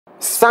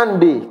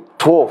Sunday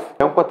 12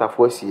 quarter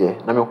for year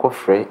na me ko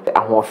frɛ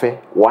ahoɔfɛ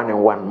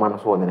 1-on-1 man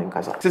so won ne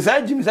nkasa se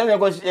sa Jim Sam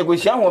go shia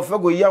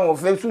ahoɔfɛ go yi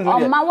ahoɔfɛ sunsun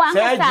de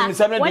sa Jim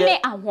Sam ne de wone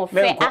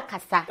ahoɔfɛ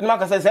akasa na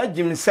makasa sa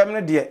Jim Sam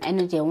ne de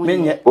eno de won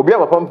menye obi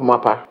abapa mpoma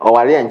pa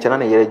ɔware ya nkyena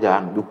na yere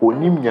gya no ko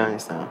nim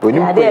nyansa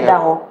onim ade da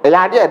ho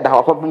ade da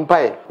ho papa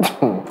mpae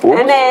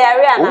ene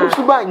yare ana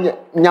osuba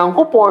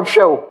nyankopɔn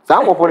hwɛ o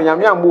saa nkɔfo no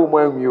nyame ambo mu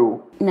anwi o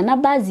na na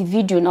bazi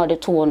video na ode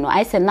to no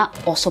I say na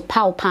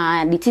osopaw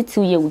pa de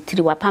titiw ye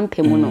wutiri wa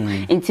pampemu no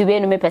enti we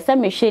no me pesa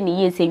me hwe ne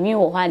ye se nwi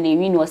wo ha na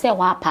nwi no se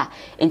ho apa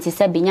enti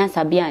se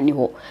binyansa bia ni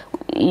ho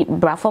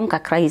brafom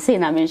kakra yi se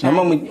na me hwe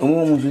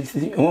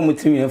mo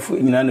timi afu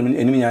nyina na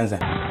enim nyansa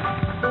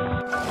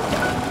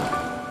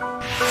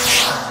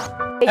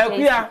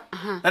ekuya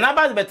na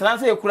bazi betran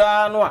se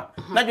ekura no a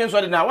na dwen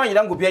so de na wan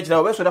yira ngopi akira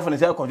wo be so da fo ne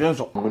se akodwen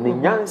so ne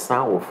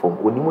nyansa wo fom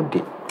onim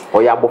de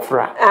oya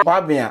bofra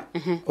kwa bia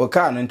o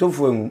ka no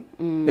ntofo egu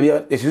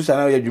e esusa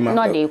na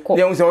adwuma ne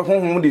hu se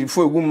honhom de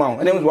fo egu ma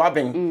ne hu wa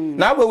ben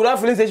na agba wura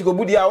feeling say go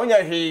budi a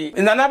onya hwe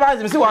na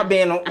bazi se wa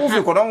ben no wo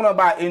fi Konongo no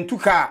ba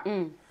entuka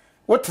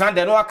wo tena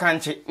de no aka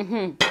nche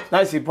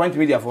na si point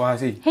media for ha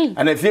say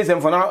and if you say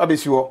for na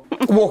abesi wo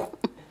wo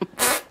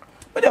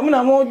but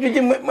na mo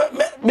dwege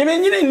me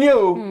nyine ni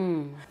o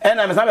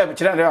ena me sabe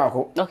kire ande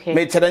akọ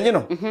me chedanyi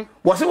no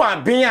wo se wa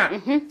ben a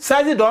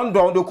size don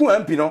do ku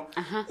ampi no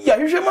ya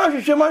hwehwe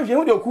ma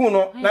hu de ku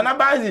no na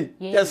bazi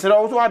yesere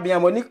wo so wa ben a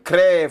mo ni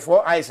kre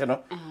for ice no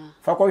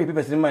fa kwa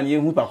people sin man ye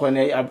hu pa kwa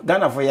na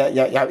Ghana for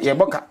ya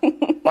boka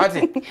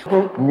wati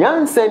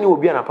nyansa ni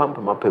obi na pampa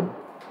mapam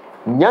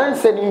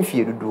nyansa ni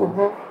mfie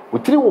dudu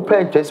wotiri wo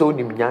pa nkyese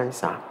onim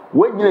nyansa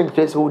wanyina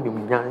nkyese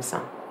onim nyansa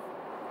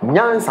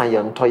nyansa ye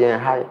nto ye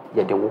ha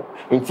ye de wo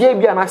enti e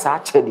bia na sa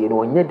chede no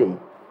onye de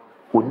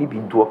oni bi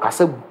ndu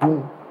okasa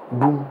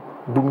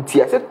bum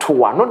ti ase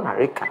toa no na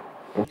reka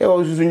e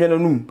wo susu nyana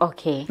num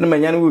okay na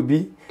manya no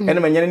obi ene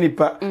manya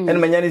nipa ene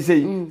manya ni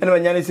sei ene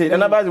manya ni sei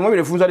na bazi mo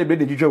be funso de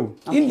blade twitwa wo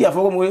india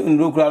fo mo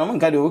ndro kura no man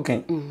ka de o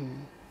kan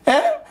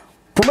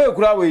poma e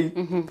kura we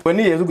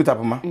oni yesu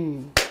gutapoma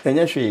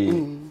enye hwe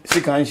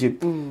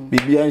sikanship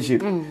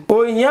bibianship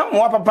onya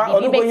mo papa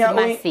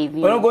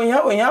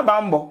onya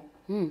bambo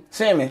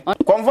seme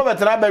konfo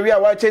betra ba wi a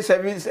wa che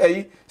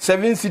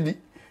 7 cd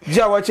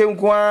Jia wache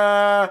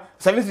nkwa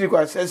 7 cd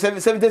kwa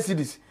 70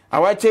 cds a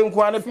wache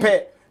nkwa ne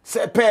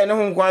pe ne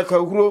ho nkwa ka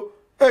kuro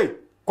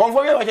konfo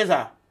we wache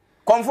sa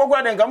konfo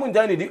kwa de ngamu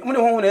ndani di mu ne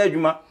ho na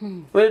adwuma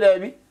we da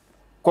bi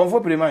konfo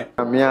premai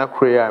me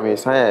akure me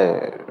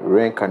say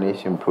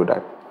reincarnation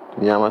product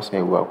me ama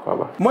say wu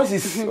akwaba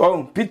Moses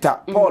Peter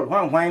Paul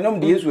hwan nom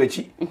de Yesu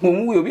achi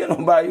mu we obi no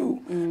ba yo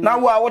na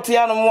wo a wote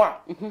ya no mo a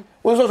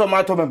wo so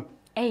ma to bam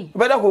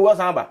be da ko wo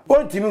san ba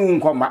o ntimi hu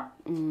nkoma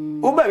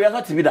wo ba wi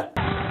aso tibi da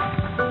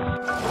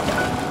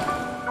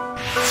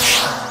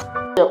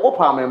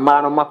opa me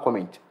ma no ma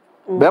comment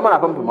be ma na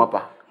pampa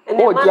mapa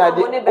o ji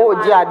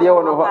ade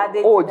wono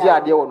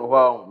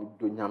ho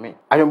do nyame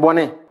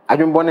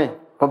adwonbone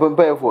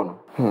pampa e fo no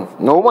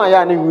no wo ma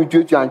ya na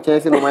nwitutu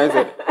anchense no ma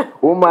se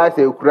wo ma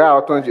se kura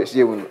oton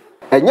hwehye mu no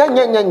enya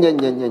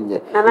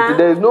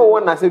there is no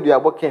one that said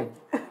Duabo ken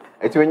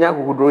eti wenya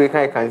kukudro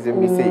kan se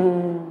mi say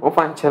wo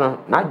fa nche no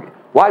na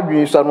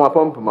wadwin so no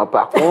pampa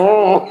mapa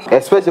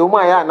especially wo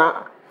ma ya na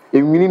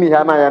enwini ni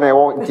ha na ya na e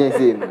wo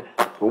nchense no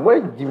Omo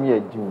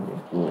Jimmy.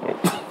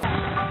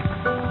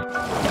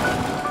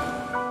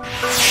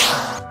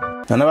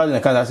 Na ba na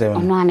ka say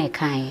ono ana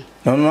kan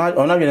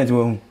ono bi na ti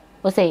wo hu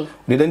o say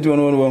de dan ti wo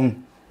hu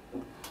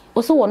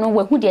o so wono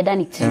wo hu de da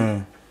ni ti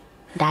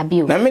da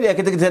bi o na me de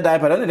ketekete da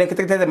pa de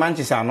ketekete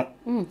Manchester no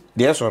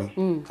de so no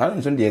ka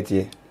nso de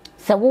tie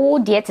se wo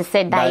de te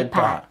se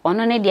diaper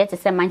ono ne de te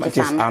se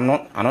Manchester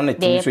ano na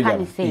ti so ja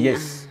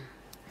yes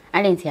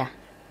alentia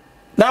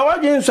na wa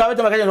jin so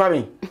abeta makaje so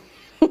abin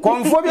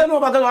konfobia no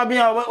baka wa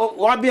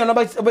bia no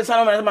be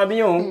sala ma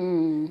bia o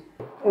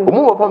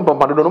omo wo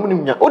pampa do no mu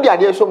nya o di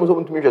ade so mu so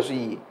ntumi hwe so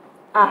yi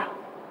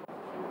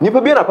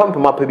nipa bia na pampa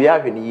ma pa bia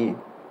hwe ni yi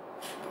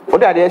o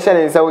di ade hye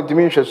ne nsa o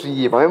ntumi hwe so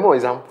yi ma me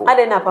example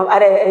ade na pam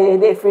ade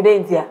de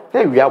fridentia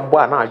na wi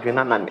abo na adwen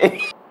na nane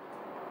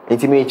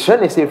enti me kire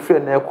ne se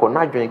frɛ na ekɔ na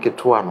adwen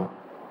ketoa no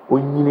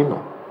onyini no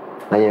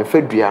na ye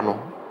mfa dua no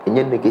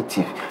enye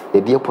negative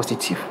ye de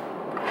positive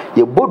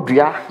ye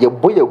bodua ye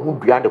boye hu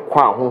dua de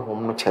kwa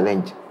honhom no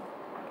challenge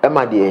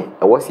ema de e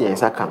wo se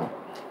yensaka no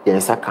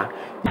yensaka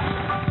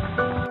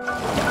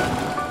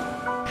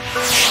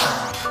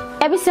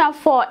ebisa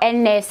for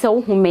ns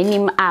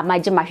humanim a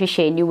magema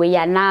hwehwe ni we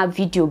ya na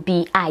video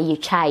bi a ye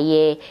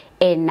twaye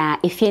na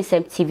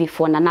Efiensem TV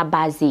for na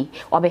bazi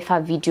obefa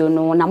video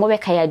no na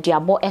mobeka ya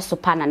Duabo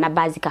esopa na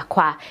bazi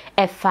kakwa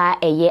efa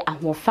eye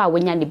ahofa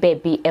wenya ne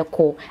baby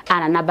eko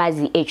na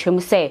bazi etwem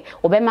se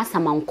obema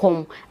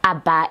samankom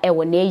aba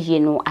ewo na eye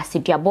no ase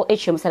Duabo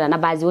etwem se na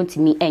bazi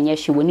wontimi enye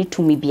hwe woni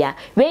tumi bia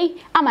we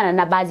ama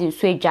na bazi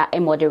nso edwa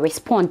emode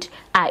respond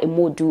a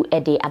emodu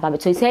ede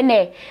ababeto se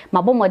ne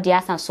mabomode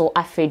asan so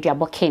afre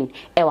Duabo ken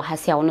ewo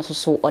hasia wono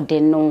so ode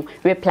no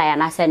reply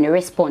na se ne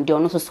respond de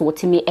ono so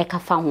wotimi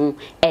ekafa ho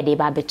ede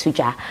ba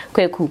betuja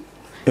kweku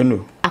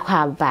Eno.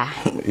 Akwaba.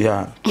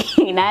 Yeah.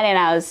 Na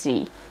na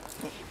osi.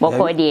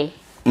 Boko de.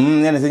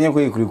 Ya na senye ko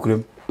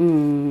ikurukurem.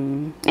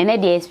 Ene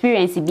the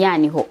experience bi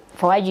ani ho.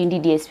 For what you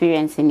did the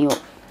experience ni ho.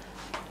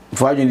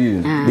 For what you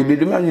did. Baby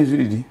do me anyi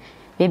zuri.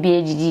 Baby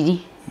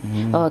ejididi.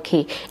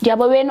 Okay.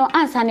 Duabo we no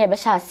answer na e be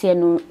sha ase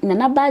no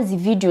na bazi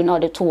video na o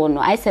de to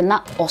no. I say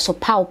na oso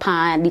paw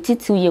pa the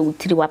titu ye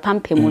wutiri wa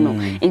pampemu no.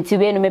 Enti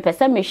we no me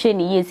pesa me hwe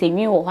ni ye se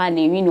nwi wo ha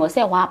na nwi no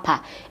se ho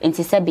apa.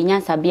 Enti se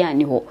binyansa bi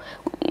ani ho.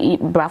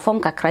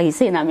 Brafom kakra yi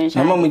se na me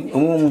hwe.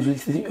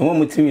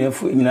 Mo timi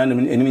afu nyina na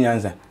enim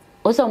nyansa.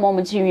 Oso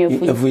mo timi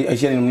afu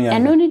ahye ni nyansa.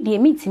 Eno ni de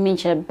mi timi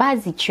nche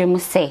bazi twem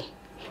se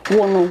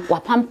wo no wa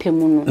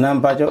pampemu no. Na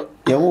mpacho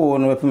ye wo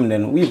no wepem le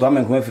no. Wi ba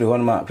men ko afiri ho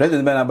no ma.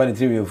 President ben aba ni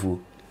timi afu.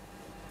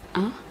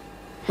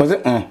 Was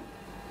it? Eh,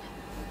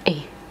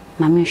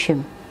 Mammy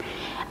Shim.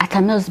 At a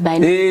nose by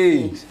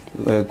hey,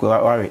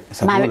 worry.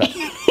 Mammy.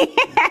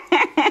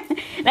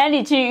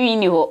 Nanny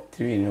Trini,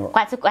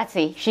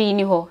 Quatty, she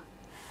knew.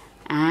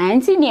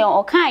 Auntie near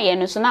or Kaya,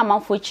 no so now my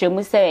future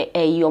must say,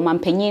 your man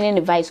penny and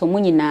advice or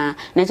munina,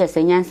 not just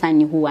a young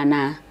son who are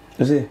now.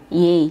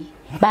 Yea,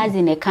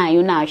 Bazin a kind,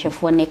 you now shall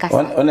for neck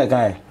on a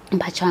guy.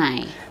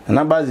 Patchine. And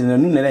I'm buzzing a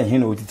noon and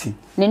hen with it.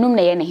 Nenum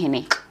lay any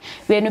henny.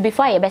 We no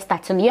before you best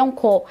start on young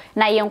call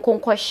na young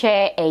conco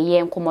share a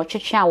young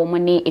comocha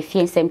woman if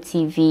Fake&Powerless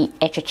TV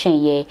a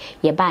chain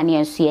ye banny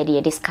and see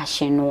a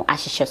discussion no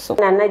ashes so.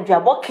 Nana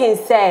Duabo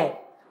say,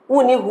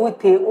 Uni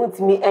Gute,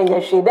 Untimi and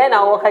your shade, then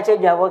I will catch a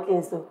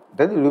Duabo so.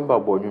 Then you remember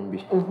Boyum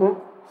be.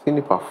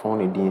 Sini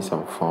perform in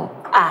some form.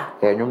 Ah,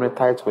 a young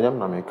tight for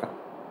young America.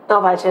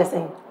 No, by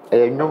chasing. A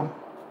young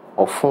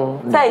or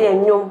phone. Say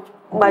a young,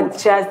 but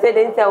she has said,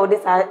 then tell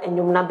this and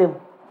you nabim.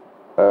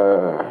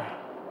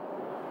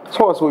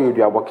 So what's what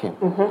you are working?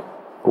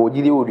 Or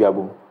did you do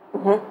abo?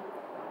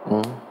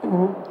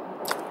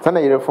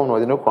 Sana your phone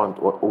was no count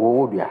or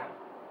would ya?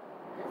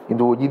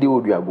 Into did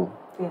you do abo?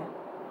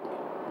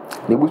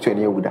 The butcher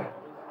near Uda.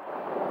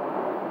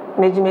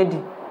 Medi.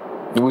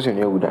 The butcher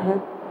near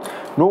Uda.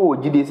 No,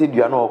 did you say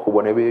you are not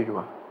whenever you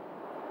are?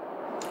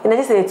 And I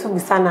just say to be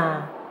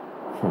sana.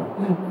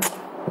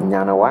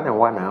 Yana 1 and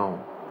 1 now.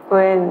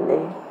 When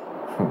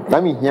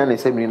Let me hear and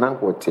say me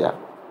uncle tia.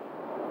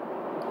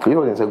 You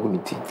know, there's a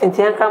good tea. And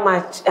Tianka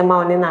match a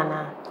mountain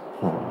nana.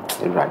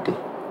 Ready.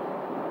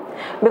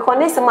 Because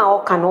this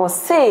man can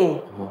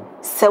say,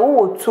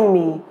 so to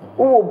me,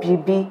 who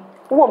be,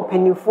 who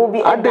penny for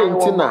be I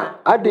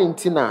didn't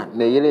tina,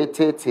 ne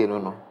tete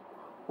no.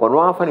 One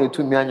one funny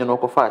to me and your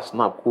uncle fast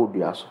snap could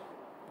be as.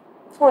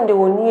 So they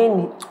will near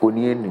any.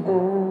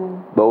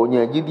 But when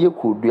you did you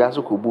could be as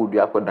a could be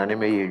up and done a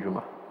very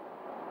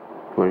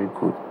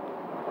good.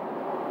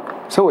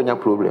 So when your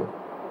problem.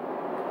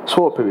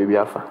 So baby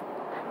afa.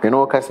 You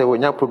know, I say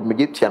when you problem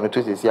get you and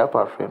to see your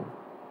friend.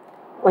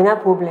 When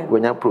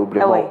you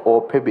problem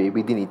or pay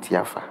baby didn't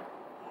yafa.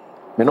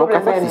 You know,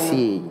 I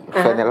see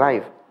friend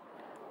alive.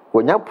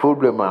 When you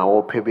problem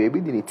or pay baby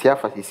didn't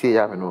yafa, he say,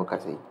 I know,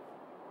 Cassie.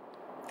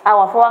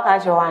 Our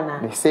forecast, Joanna.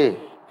 They say,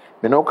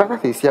 you know,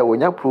 Cassie say, when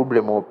you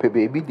problem or pay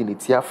baby didn't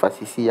yafa,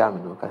 he say, I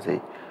know,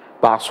 Cassie.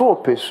 But I saw a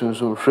person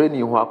soon friend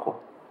you wako.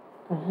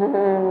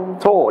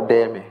 So,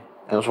 damn me,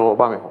 and so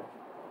Obama.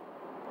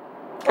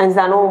 And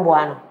Zanon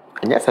Buano.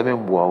 And yes, I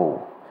mean,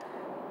 wow.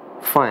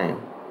 Fine.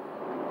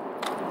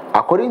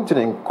 According to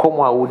the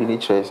common wood in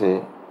nature,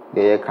 say,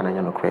 the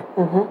Canadian cry.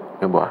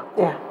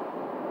 Yeah.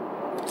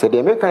 So the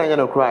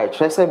American cry,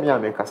 Chester me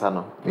and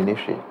Casano,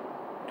 Ministry.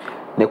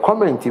 The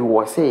comment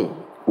was say,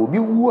 Ubi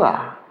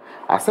Wua,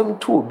 as some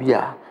two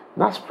beer,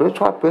 not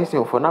spiritual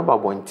person for number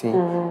 1 thing,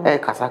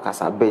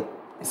 Casa, bet,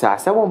 it's a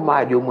 7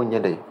 mile your money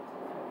day.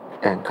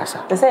 And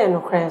Casa. The say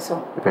no cry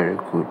so. Very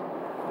good.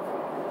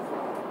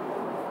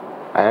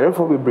 I don't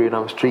for be brain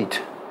on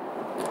street.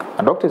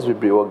 A doctor's will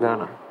be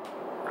Ghana.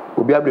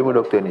 Will be a blame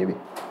doctor, maybe.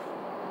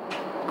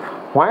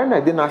 Why I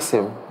didn't ask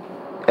him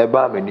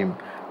about my name?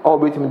 All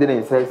between me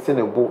didn't say, send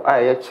a book.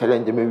 I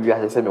challenge maybe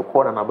I say, me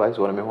call and advice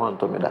when I want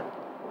to me that.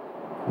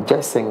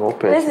 Just saying,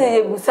 open. This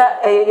is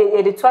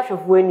a trash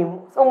of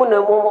winning. Someone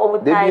over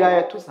the day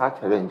I to start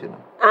challenging.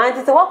 And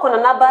it's a walk on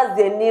another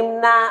the name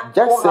now.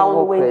 Just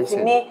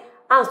saying, me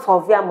and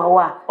Sofia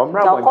Mawa. I'm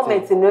not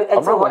commenting.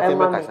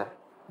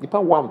 If I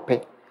want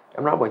pay.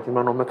 I'm not going to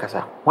know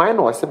Macassa. Why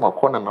no? I say my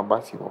corner and a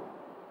bassio.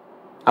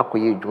 I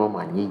could use Juma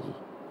and ye.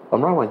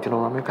 I'm not going to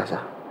know Macassa.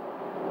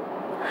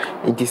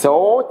 It is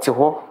all to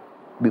her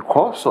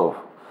because of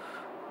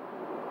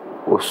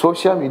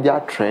social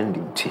media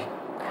trending.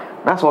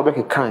 That's what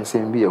I can't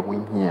say be a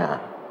win here.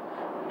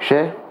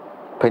 Share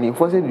penny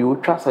for you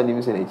trust and in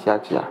a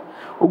church.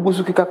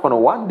 Ugusuka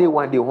on one day,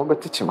 home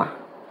teach ma.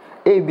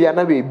 A be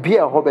another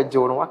beer, Robert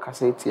John, what I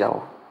say to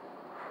you.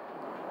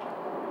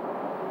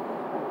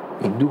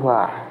 In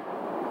Duabo.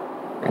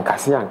 And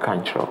Cassia and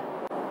Cancho.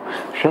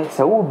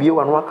 So will be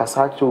one work as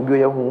such will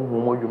be a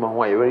home, you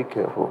are very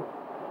careful.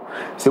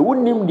 So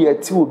wouldn't him the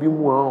two will be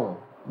more.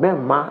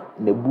 Memma,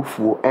 the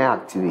buffo air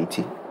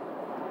activity.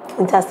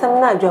 It has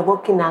some not your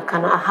working a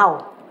can a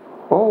how.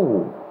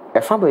 Oh, a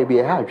family be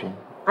a hygiene.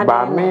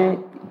 By me,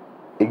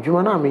 a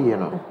Jumana me, you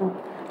know.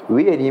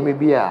 we any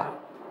maybe a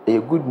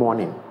good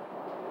morning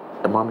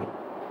the mommy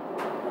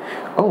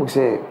oh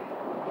say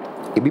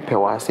e bi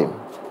pewasem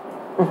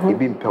e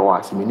bi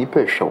mpewasem ni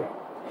pe show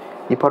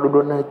ni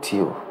padodo na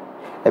tio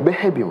e be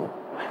happy mo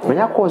when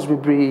I cause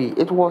be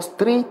it was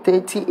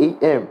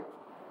 3:30 a.m.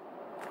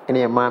 and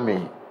your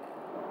mommy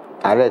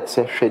I let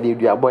say shady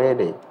Duabo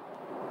dey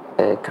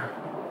eka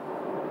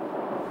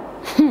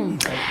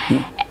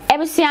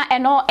Ebusia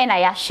eno na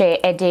ya hye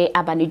ede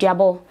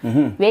abaniduabo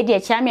we de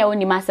chiame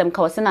woni masem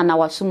ka wose na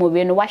wasomo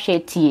we no wahye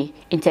tie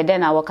intede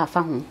na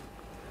wakafa ho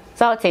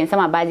so ten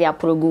sama bazi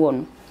aprogu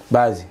wonu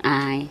bazi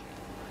ai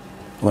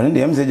woni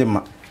de mseje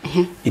ma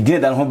idine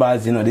dan ho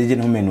bazi no de je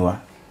no menua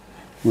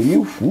wo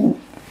yufu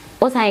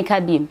o san ka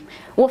bim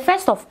well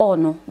first of all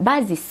no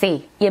bazi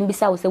say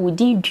yembisa wo say we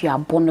din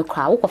duabo no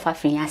kra wo kofa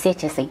fin ase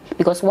chese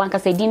because one ka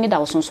say din da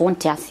wo so won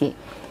ase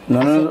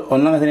no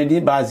ona na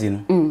di bazi no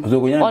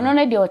ozogonya ono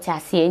na di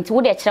otiase nti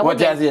wo de kire wo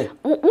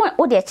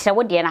de kire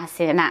wo de na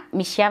ase na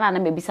mihia na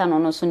mebisa no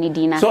no so ni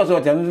di na so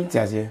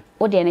otiase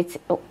wo de ne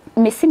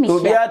mesi mihia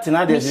obi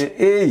atina de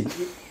say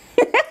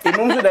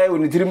inu so dai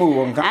woni tirimu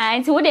wo nka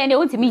nti wo de ne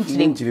ontimi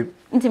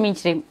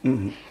nchire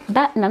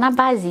that nana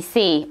bazi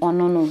say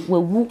ono no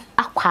wewu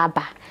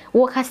akwaba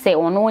wo ka say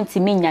ono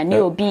ontimi nya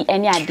ne obi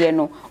eni ade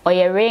no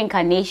oye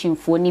reincarnation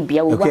fo ni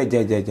bia wo okay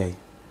jai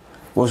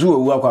wosu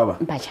wewu akwaba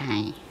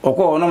bachan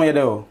okọ no mo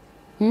yede o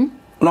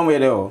no mo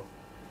yede o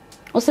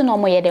o se no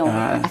mo yede o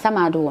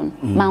asama do won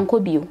manko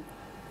bio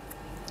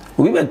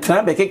obi be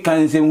tran be ke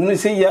kanse hunu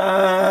se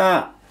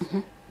ya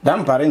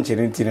dan pare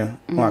nchire ntire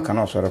mo aka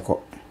na osore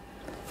ko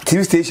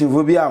TV station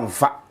vo bi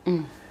amfa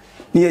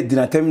ni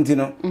edina temti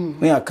no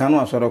ni aka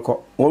na osore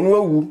ko wonu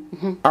awu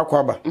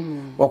akwaba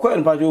okọ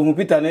npa jo hu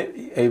Peter ne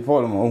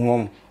Paul mo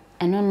hu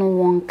eno no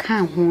won ka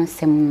ho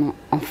asem no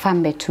onfa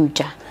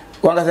mbetuja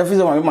wanga se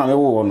fizo mama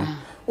wo no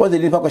o de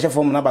nipa ko she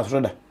form na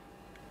basroda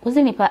o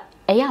de nipa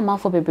eya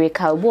amafo bebre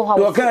ka wo ha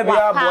wo ka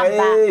bia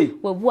boy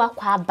wo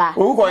akwa aba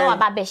wo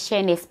aba be share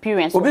an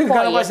experience obi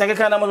kan ko se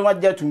kan na mo ma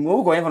jatum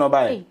wo ko yen fa no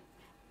ba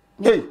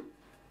eh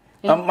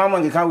mama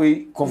ngi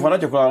we konfana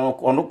che kura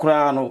ono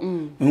kura no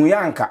hu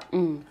yanka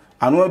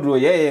anu aduro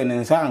ye ne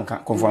nsa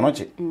anka konfana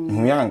che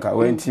hu yanka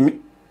we ntimi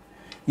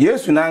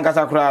Yesu na nka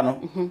sakura no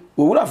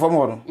wo wura fom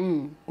ho no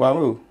wa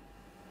mo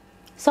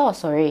so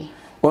sorry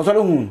wo so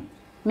hu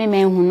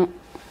me hu no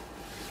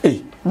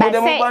but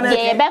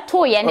say ye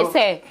beto ye ne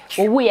say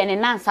owu ye ne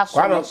nansa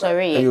so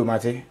sorry ayo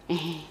mate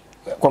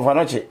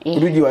konfana che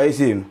uduji wa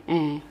ese no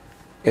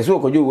eso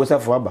okojo wo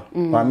safo aba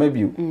wa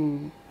mabiu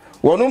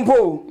wonu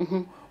mpo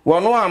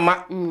wonu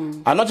ama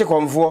anoche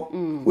konfo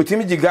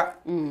otimi jiga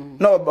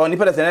na oni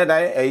pele sene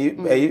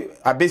dai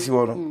abesi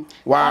wono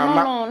wa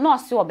ama no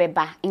se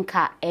obeba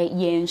nka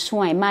ye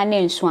nsu an ma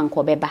na nsu an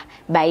ko beba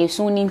ba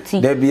yesu ni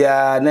nti da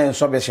bia na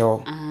nso be hye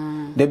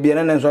da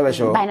bia na nso be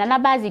hye ba na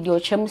bazi di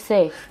ochem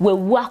se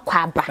wewu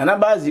akwaba na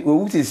bazi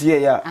wewu tisi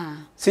ya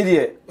se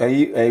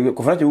die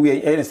ko franche wu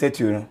ye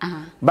statue no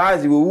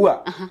bazi wewu a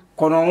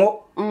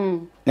konongo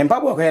ne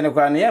mpabo ko ye ne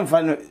kwa ne ye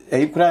mfa no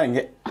kura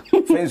nge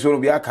fenso ro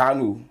bia ka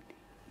no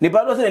ni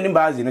ba do se ni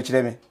bazi no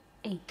kire me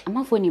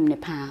amafo nim ne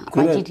pa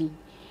wajidi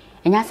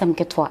enya sam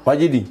ketwa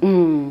wajidi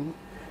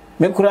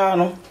me kura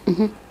no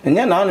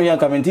enya na anu ya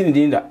kamentini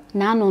dinda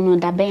na anu no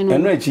da ben no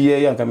eno echi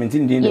ye ya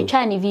kamentini dinda ye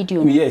try ni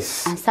video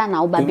yes ansa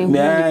na oba be hu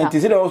ni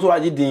ti se de also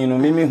wajidi no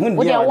me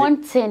hu dia wo de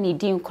want ni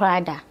din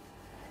kura da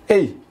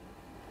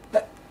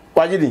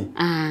wajidi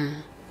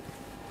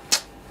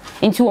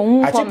Into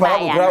one komba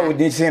ya na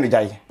odi sin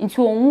rejai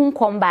into one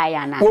komba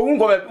ya na wo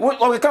komba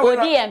o ka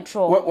odi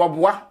entro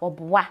woboa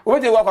wo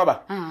de wa kwaba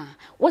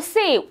wo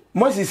say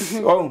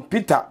Moses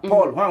Peter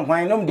Paul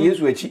hwan nom de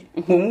Yesu achi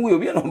mu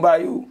obi no ba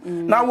yo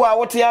na wo a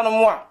wote ya no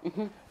mo a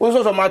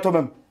wo so ma to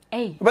mem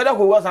be da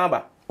ko wo san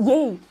ba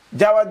ye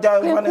jawa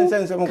wan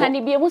sense mo kan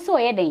bi e wo so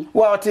ye den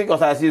wo a wote ko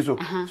sa si so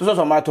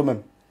ma to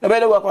mem na be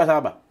da wo ko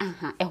san ba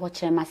e ho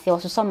kire ma se wo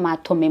so ma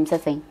to mem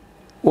sesen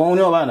wo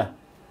ni oba na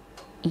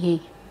ye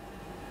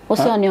o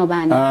so ni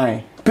oba na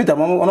ai Peter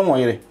mo mo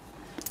yere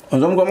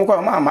onzo mo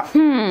ko mama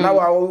na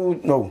wa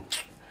no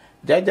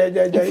ja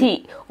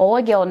ti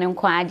o ge on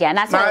nko aja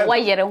na so wo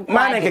yere nko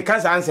ma na ke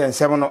kansa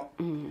ansensem no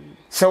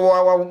se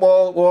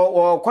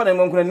wo ko na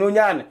mo nko na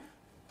onya ne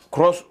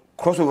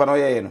crossover no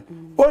ye no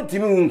o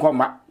ntimi hu nko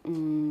ma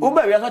o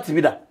ba wi aso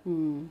tibi da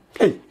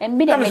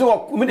embi da me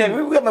so me de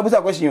me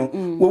busa question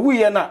wo wu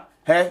ye na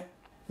he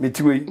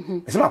metiwe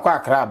ese makwa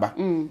akra aba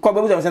ko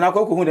ba busa se na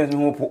ko hu de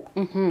hu po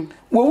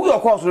wo wu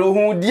ko so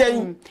hu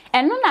dian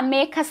eno na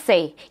make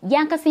say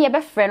yanka se ye be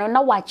frɛ no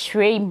na wa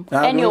kyerem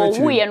ene o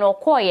wu ye no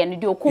ko ye no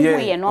de o ko hu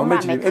ye no ma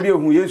me e bi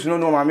hu Yesu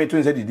no ma me to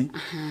nsa didi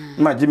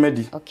ma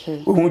jimadi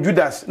o hu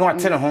Judas no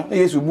ate ne ho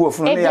Yesu bu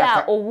ofun ne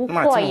ya ka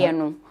ma ko ye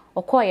no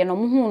okoye no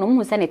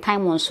mu se ne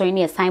time on so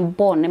ne sign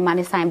born ne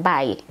man sign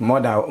buy more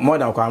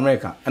than ko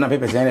America na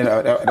paper say ne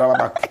do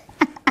back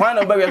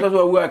Mwana mbabi ya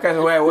so wu aka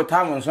so we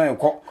time on so e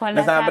ko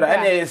na sa bra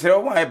ene sere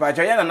wo ai pa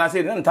cha ya na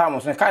se ne time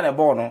on so ka na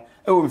ball no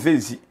e wo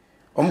mfensi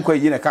omko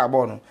yi ne ka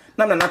ball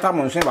no na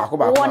time on so ba ko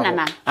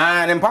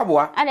ne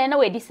mpaboa ana na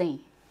we di sen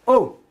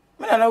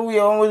I know we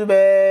almost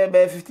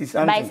be 50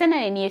 something. By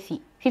sending near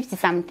 50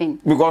 something.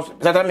 Because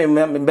that time me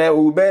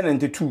we be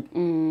 92.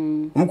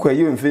 Mko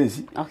you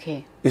fancy.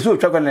 Okay. It's so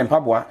chuck and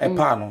pabwa e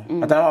pa no.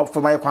 Ata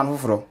for my kwan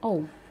foforo.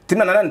 Oh.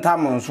 Tina na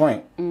ntam nso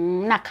en.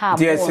 Na car.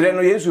 The sire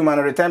no Yesu man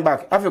return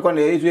back. Africa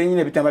na Yesu enyi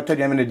na bitam ba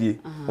twadua me na die.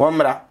 Wo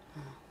mra.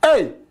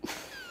 Hey.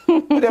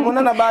 De mo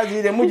na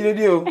Barxy de mo gire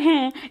di o.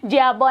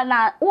 Duabo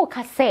na wo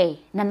ka say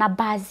na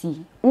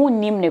Barxy.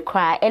 Wonnim ne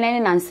kra ene ne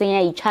nansen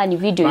ya itwa ne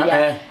video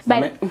ya.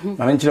 But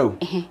ma nchiro.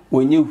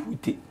 Wonye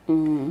huti.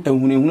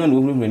 Ehunehuna na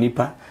ohunu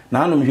nipa.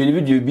 Na anom hwe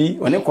video bi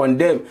one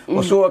condemn.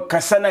 Oso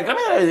kasa na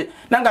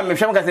nga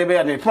mehwem kasa be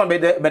ya ne pon be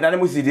dane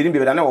mo sidiri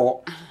be dane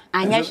wo.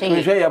 Anya hwe.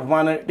 Mehwe ya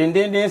pon na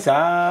den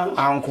sa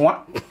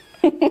ankoa.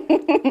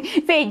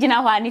 Say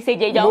jina hwa ni say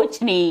jeja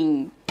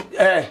ochni.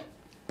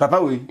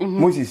 Papa we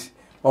Moses.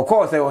 Of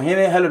course, I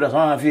hear hello the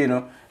song of you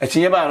know. A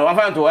chineba, no, I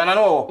found to, and I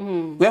know.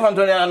 We haven't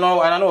told I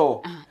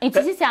know. It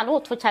is an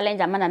auto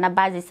challenge a man and a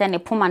Barxy send a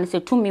poor man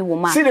say to me,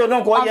 woman. See,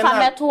 don't go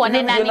to an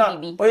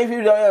enemy. Or if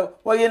you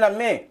well, you're not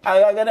me.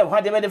 I got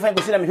what they find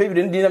to see them,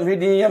 didn't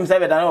hear him say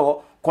that I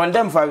know.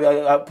 Condemn for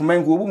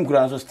Pumango boom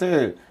grounds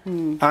still.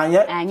 And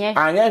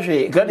yet,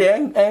 she got the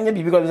end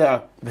because I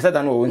said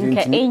I know.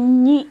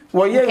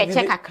 Well, yeah,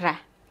 check a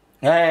crack.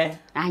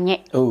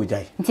 Anye. Oh,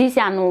 jai. This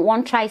I know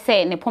one try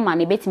say ne poor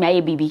man bet me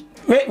a baby.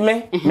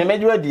 Me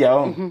made you a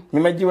dear. Me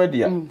made you a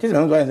dear. This is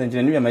one sentence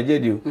you made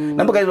you.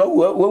 Number guys,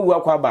 what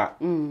walk back.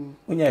 When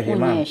you're here,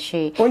 man.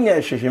 When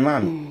you're she,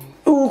 man.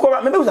 Who come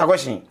up? Maybe was a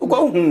question. Who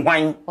go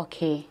wine?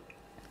 Okay.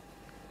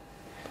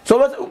 So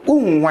what?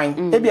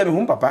 Wine? Maybe I'm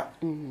home, papa.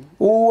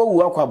 Who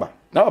walk back?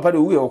 Now,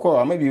 papa, we will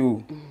call. Maybe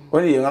you.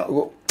 Only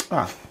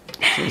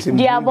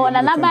Duabo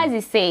na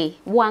Barxy say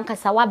one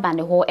kasa wa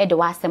bande ho e de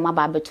wasem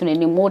aba betune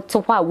ni mo to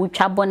ho a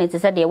wutwa bonnet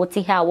se de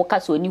wote ha wo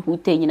kasa oni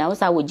hute nyina wo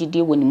sa wo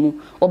gide woni mu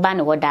oba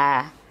ne ho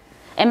da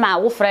e ma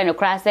wo frɛ ne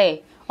kra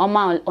say o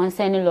ma on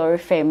send lorry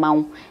fare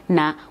ma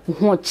na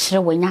ho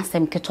kire wo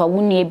nyasem keto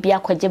wo ne bia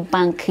kwaje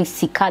bank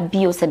sika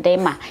bio se de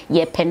ma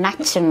ye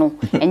penache no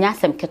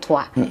enyasem keto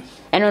a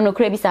eno no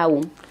kra bi sa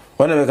wo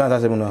wona me kan sa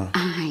sem no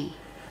ai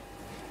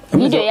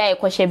video ya e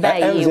kwhye ba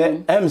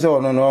ye em se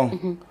ono no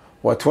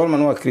what one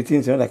man was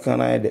creating so like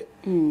can I de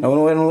na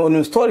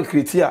one story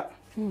creator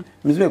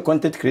me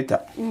content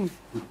creator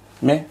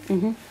me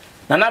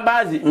na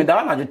Barxy me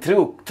da na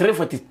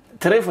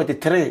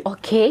 343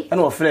 okay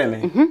and what frame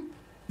me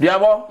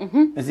Duabo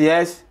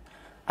yes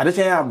I don't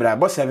say abra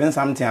but 7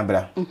 something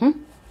abra 7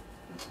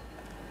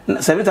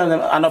 something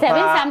anopa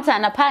 7 something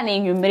anopa na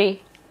enwumre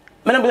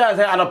me na be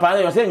say anopa na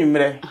you say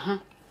enwumre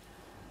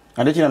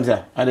I don't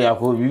say I dey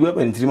akọ we go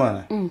pen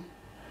trimana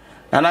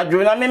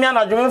anajo na me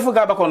anajo me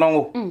fuka ba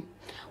Konongo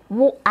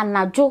wo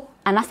anajo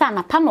anasa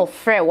anapa no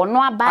frɛ wo no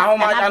aba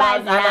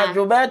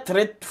anajo be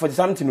 3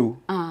 something o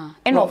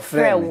e no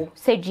frɛ wo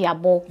se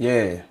Duabo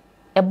yeah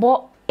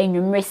ebo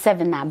enwumre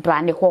 7 na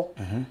brande ho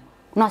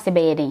no se be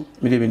yeden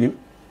me de benim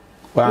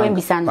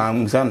wa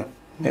musano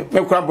me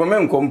kura bo me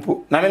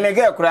nkompo na me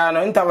ge kura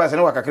no interview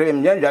ne wakakre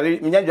me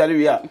nyanjale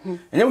wi a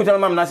enye mutan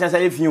mam na sensa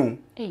efiu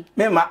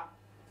me ma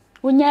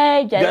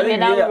unya jale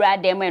na wura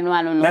dem eno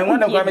anu no me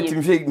wona kwa me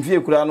timfie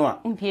kura no a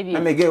na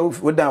me ge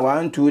wodan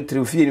 1 2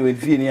 3 fie ni we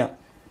fie ni a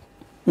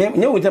me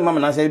nya mutan mam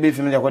na sensa be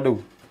fie me yakwada wo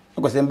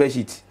akose mba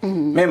sheet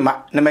me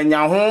ma na me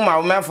nya ho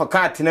ma me for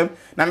cart na me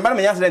ba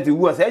me nya accident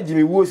wu a say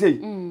jimi wu sei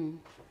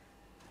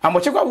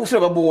amoche kwa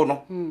wusere babo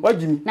no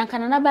wajimi na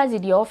kana na Barxy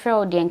de offer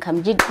o de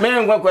nkam ji me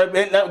ngwa kwa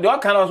de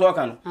oka na so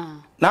oka no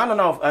na no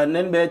na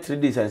nen be 3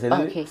 days say say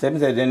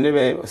den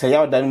be say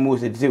ya dan mo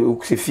say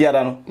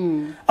fiada no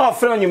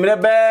offer onyumre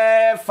be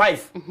 5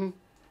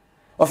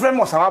 offer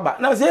mo sawaba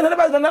na say na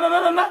Barxy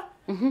na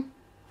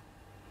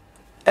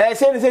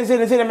say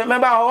me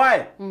ba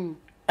hawai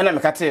ana me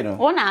kate no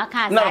ona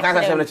aka na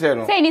aka say no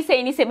say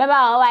ni me ba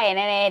hawai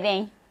na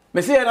den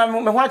me say na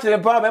me ho akire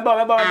pa me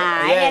ba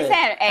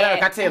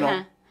kate no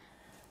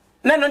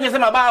na no je se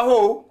ma ba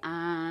ho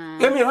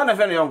emi ho na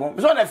fre no yongo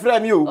so na fre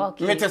mi o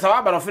me te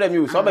sawa ba no fre mi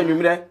o so ba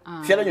nwumre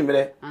fie no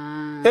nwumre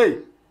hey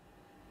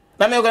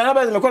na me go na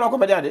ba me ko na ko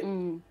ba de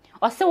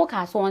o se wo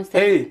ka so on se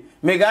hey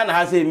me ga na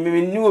ha se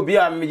me ni obi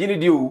a me gini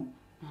di o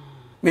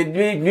me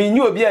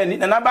ni obi a ni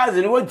na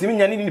Barxy no wotimi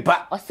nya ni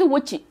nipa o se wo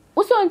chi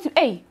wo so nti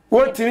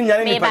wotimi nya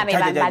ni nipa me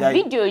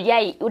video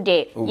yai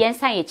ude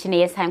yensan ye chi na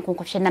yensan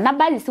konkohwe na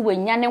Barxy se wo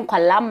nya ne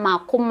nkwala ma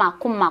kuma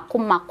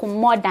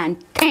more than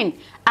 10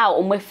 a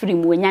o mafiri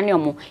mu nya ne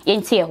omo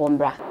yenti e ho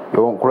mbra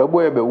yo nkora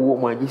boye be wo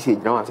mo agisi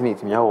gina wanse ne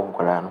timi ya wo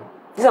nkora no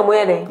disa mo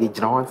yede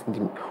gina wanse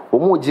ndi o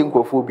mo ji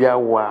nkofo bia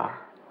wo a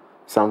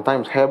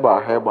sometimes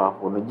heba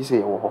wo no gise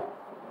ye wo ho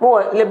mo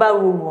labor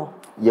room wo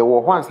ye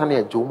wo ho ansa na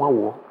ye joma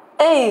wo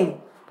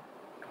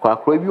kwa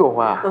kro bi wo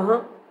ho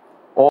a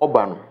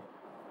oba no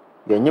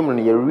ye nyem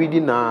no ye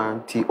reading na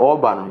ti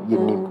oba no ye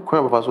nim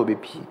kwa ba so be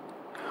pie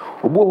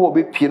obo ho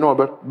be pie no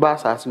ba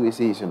asase we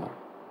sei so no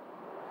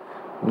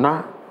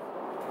na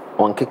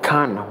onke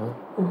kan na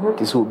ho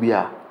ti so bi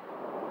a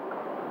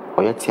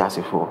oye ti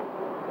asefo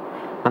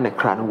na ne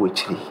kra no wo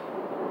chiri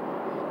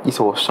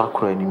iso wo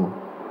sakra ni mu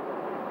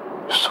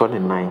so ne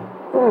nine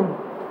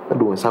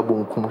do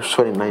sabon kum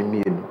sori na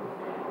mienu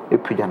e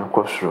pija na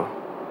kosoro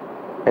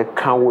e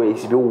kan we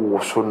isi be wo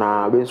so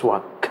na be so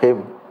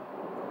akem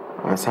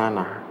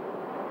ansana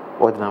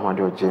ordinary ma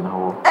de oje na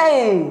ho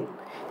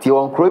ti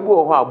won kro bi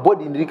wo ho a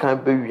body ndi kan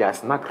be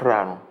wias na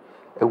kra no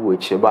e wo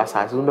echi ba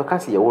sa so no ka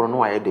se ye wo no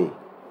wa ye de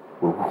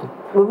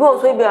obi o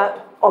so bi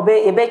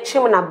obe e be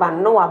chim na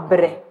ban no wa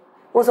bre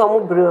wo so mo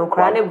bre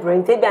nkra ne bre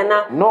nte bia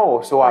na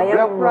no so wa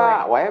bre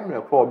kra wa ye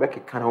mre kra obe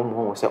keka na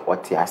ho se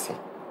ote ase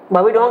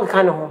ba we don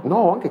keka ne ho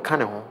no won keka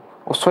ne ho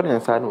o so ne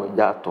nsa na o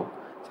ja to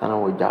sana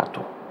o ja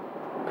to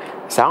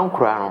sa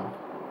nkra no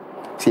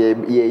se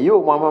ye ye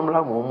o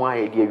mamamla mo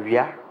aye de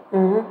awia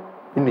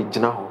ni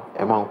gina ho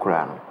e ma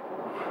nkra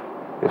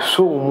no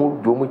so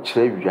mu do mu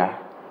kire awia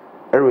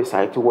e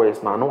recite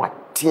words na no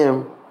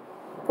atiem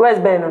words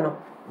ben no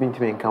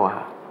bintime nka wa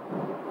ha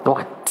no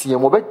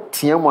atiem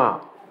obetiem a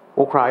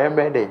wo kra ye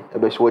mede e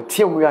be so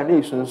atiem wi a na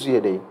esunsu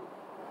ye de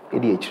e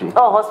de akire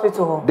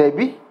hospital ho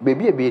baby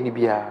e ni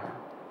bia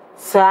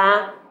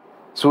sa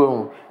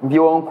so ndi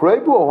won kra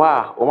bi wo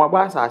ha o ma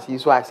ba asasi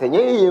so asenye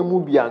ye mu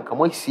bia nka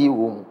mo si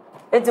wo mu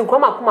enti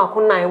nkoma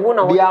na wo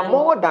na wo they are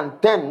more than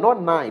 10 not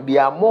 9 they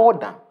are more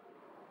than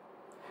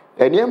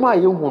enema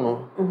ye hu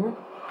no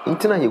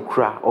ntina ye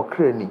kura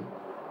okra ni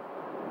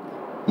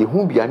ye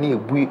hu bia na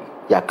ebu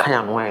ya kan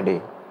anu an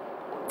de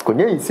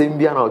konya nsem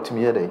bia na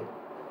otumi ye de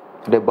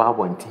the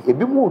babonti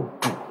ebi mo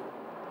du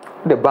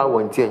the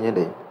babonti enye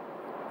de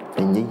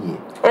enye ye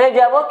ene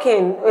Duabo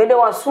ken e de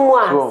wasumu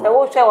a se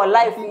wo hwe wa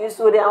life you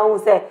so de an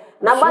say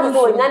na ba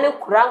so nya ne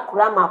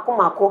kura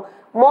mako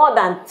more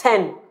than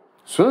 10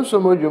 so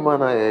mo djuma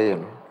na ye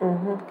no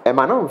e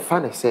ma na mfa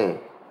ne say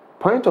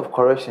point of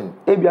correction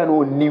e bia na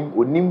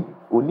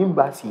onim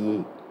ba si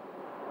ye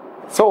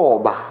so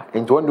oba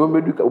enti won de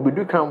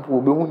obedu camp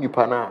obehu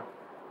nipa na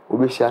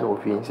obehia na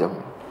ofi nsem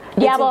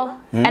Duabo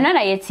eno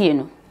na yetie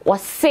no wo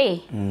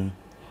say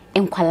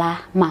enkwala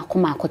mako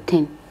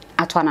 10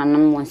 atwana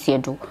nam wonse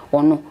edu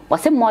wono wo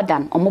say more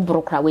than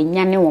omobro kra we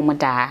nyane wo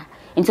moda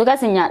enti oga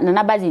senya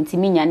na bazi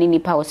ntimi nyane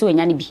nipa wo say we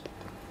nyane bi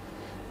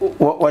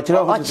wo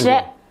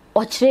kire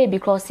o kire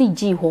because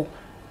ji ho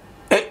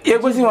ye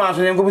gosi wa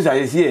so nko bisa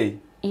yesi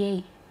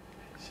ye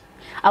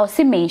I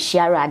say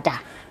menshia rada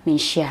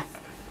menshia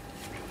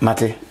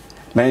mate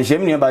menshia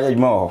mi ba ya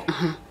juma ho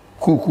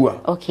kuku a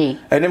okay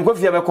enem ko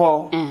fia be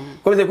ko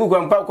se kuku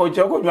ampa ko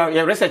cho ko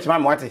ya research ma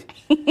mwate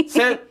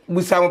se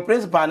busa mo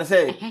principal na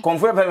se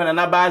konfo fe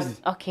na bazi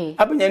okay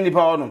abenya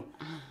nipa ono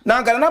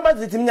na ngana na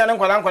bazi timi nya na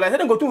nkwala se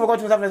de ko tumfo ko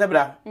tumsa fe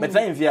bra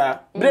betra mfia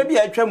bra bi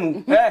atwa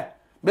mu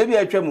baby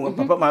atwa mu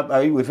papa ma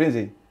ayi we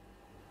friends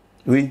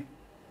oui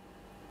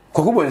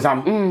kokubo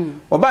nsam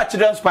oba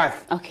children's park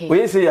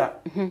we say ya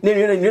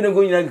ne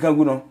go nyina kan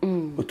gu no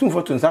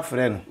otumfo to nsa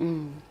frɛ no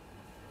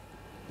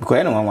ko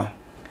ene nwanwa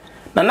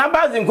na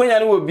bazi nkonya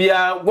ne wo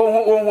bia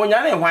wo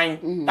nya ne hwan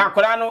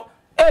akora no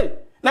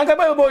na nka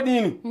ba yo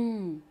bodi ni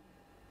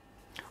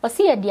o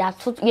si ye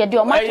di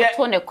o ma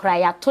to ne kra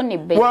ya to ne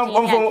be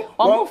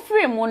o mo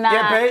free mu na ye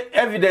pay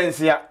evidence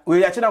ya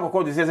we ya china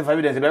kokko to say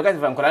evidence be ka se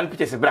fan kora no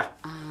pictures bra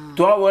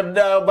to o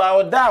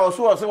da o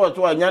so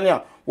nya ne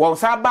wo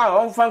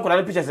saba on fan kora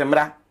no pictures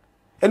mra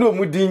ene o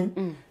mudin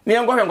ne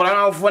en go hwe kora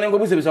na fo ne go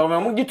busebisa o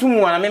mo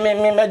gitumu na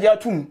me dia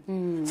tum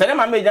se ne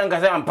ma me jan ka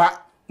se ampa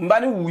mba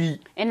ne wi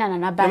ena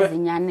na bazi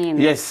nya ne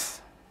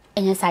yes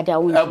enye sada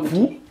wo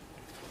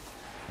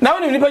na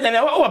woni nipa jan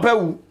wa pa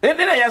wu ne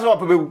na yes wa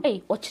pa wu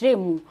o kire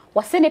mu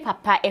wo se ne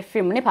papa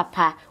efrem ne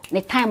papa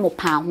ne time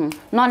pa ho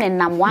no ne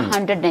nam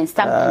 100 and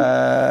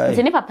something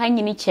se ne papa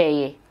nyini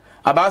cheye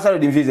abasa lo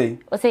divise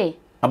o se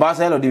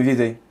abasa lo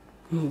divise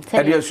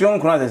education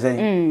kuna se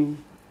sei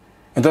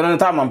então não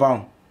tá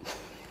mampão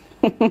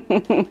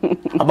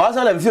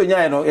abasa la mfio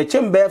nya no e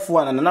chembe fo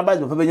ana na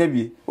bazi papa benya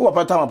bie wo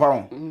papa tá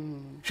mampão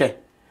hwe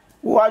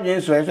wo adwen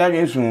su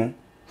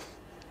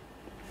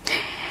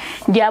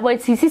Duabo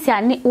sisi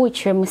ani wo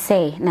kyerem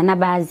say na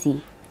bazi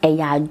e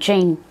ya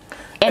adwen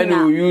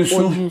ena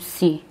yusu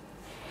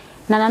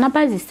na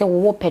bazi se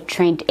wo pe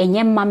trend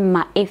enye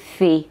mama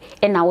efe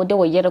ena wo de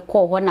wo yere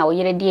ko ho na wo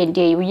yere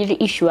de wo yere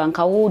issue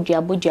anka wo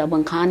Duabo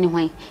nka ne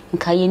hwan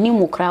nka ye ni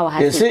mu kra wa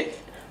ha se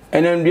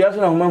ena ndua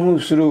so na homa hu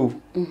suru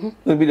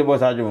no bi de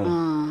boss adwo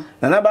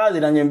na bazi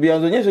na nyambia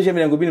zo nye social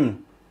media ngo binim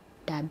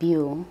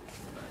dabio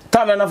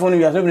ta na phone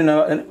bia so bi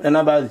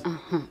na bazi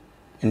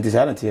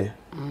ndisana tie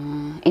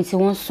enti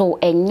won so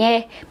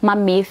enye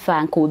mama efa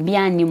anka obi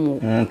animu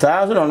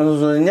ta so no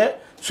so nye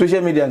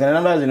social media kana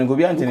na bazi ngo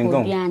bi antene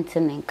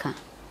nka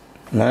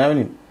na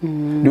ni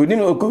do ni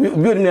no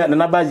bi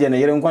na bazi na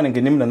yere nkwa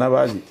nke nim na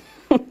bazi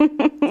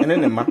ene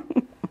ne ma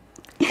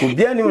ko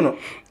bi animu no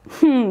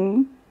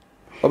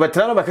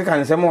obetra no bakeka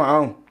nsem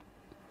wa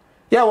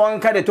ya won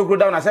ka de tokro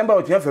down asemba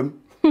otua fam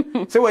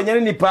se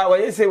wanyane nipa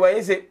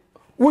wayese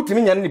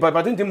wutimi nyane nipa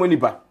patunti mo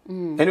nipa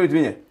ene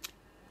wutimi nya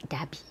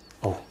dabi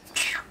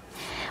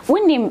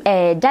Winim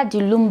Daddy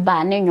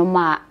Lumba ne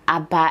nyoma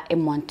aba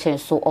emonten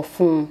so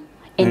ofun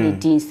ene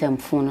din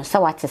semfun no sa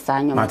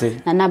watesa nyoma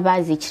na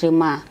bazi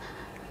kirema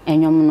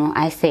enyom no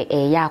I say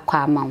ya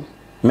kwa ama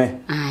Me.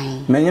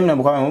 Aye. Me nyem na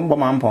bukwa me bo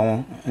ma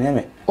mpon.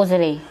 Nyeme.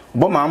 Ozere.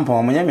 Bo ma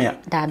mpon mo nyeme ya.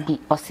 Dabi,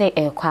 o se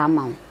e kwa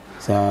ma.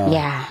 Sa.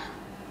 Yeah.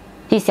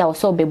 This ya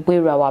so be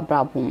buira wa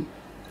brabum.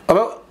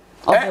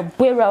 Obe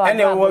buira wa.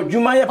 Ene wo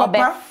djuma ye papa.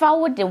 Obe fa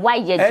wo de wa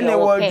ye de. Ene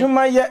wo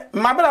djuma ye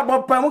mabra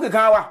bo pa mu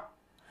kekan wa.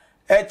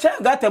 E che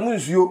gata mu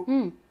nsuo.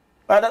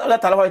 Ada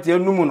tala wa ti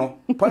enu mu no.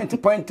 Point. Ti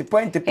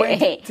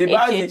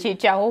bazi.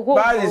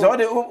 Bazi so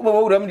de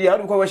wo ram di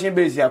adu ko wa shin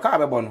base ya ka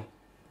be bo no.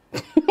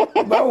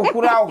 Ba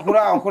okura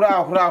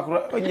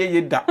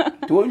oye da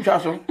to ntwa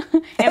so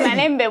e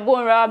manembe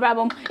bonra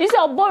brabom ise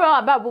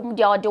obora brabom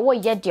dia ode wo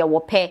ye de wo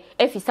pe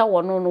efisa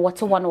wono no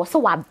wote wono wo se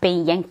wa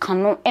ben yen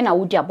kanu e na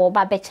wo dia bo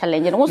ba be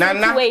challenge no wo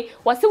so we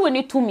wo se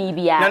woni to mi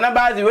bia na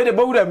bazi we de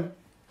bowuram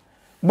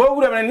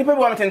na nipa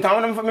bi wa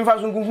metentan no me fa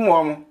so nkunkum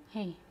wo mo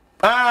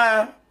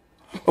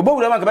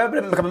obowuram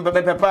ka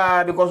be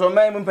pa because o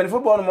mai mo mpani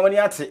football no mo ni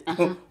ate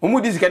o mu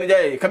disika ne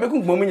jaye ka be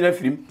kunkum mo nyina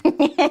firim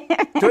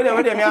to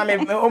de me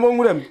ame o mo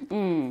nguram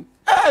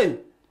hey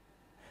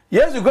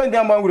Yesu go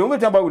ndiam banguram o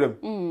betan banguram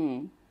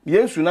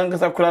Yesu na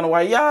ngasa kura no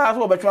wa ya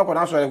so obetwa kwa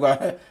na so kwa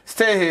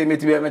stay here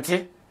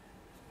meti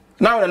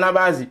now na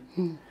bazi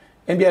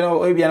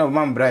ebia no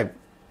man bribe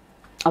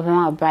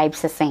obema bribe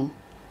sesen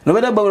no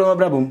be da bawuram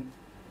brabom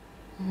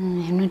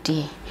eno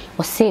de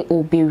o se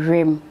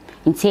oberem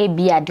nti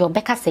bia de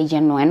obeka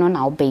seje no eno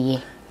na obeye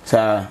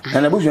sa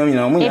na busu mi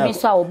na mo ya ebi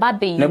so a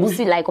obabe you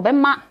see like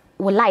obema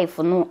wo life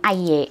no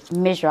aye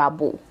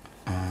measurable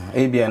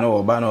bia no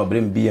oba na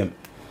obrem bm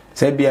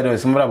say bia do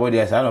smra body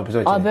asa na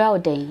person obra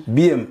odai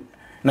bm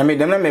na me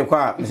dem na me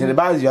kwa me se de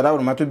bazi yada wo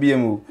mato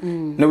bm o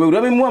na we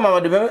wura me mu ama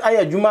de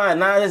aye adwuma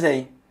na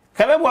say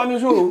ka be boa me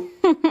so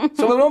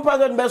we don't pass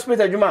on best place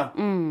adwuma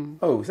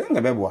oh say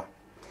nga be boa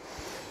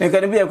e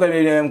ka de bia kwa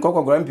me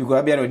kokko grampi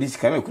ko bia no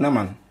disika me kuna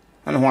man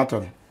ana ho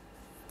ato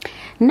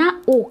na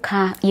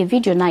oka ye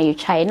video na ye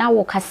chai na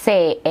oka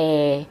se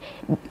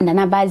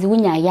nana bazi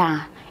wunya ya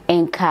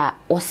enka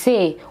o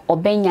se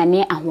obenya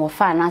ne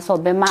ahofa na so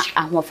obema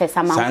ahofe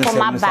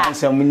samankom ba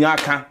sanse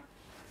munyaka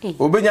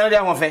obenya ne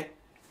ahofe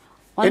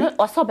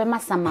o so obema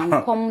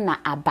samankom na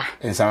aba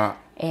ensama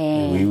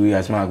we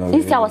asma go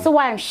isi a so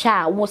wan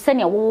sha wo se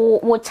ne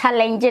wo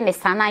challenge ne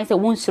sana se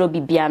won suro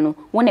bibia no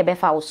wo ne be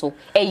fa wo so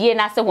eye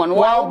na se won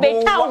wo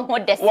be ta wo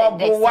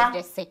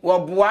dese wo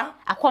boa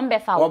akom be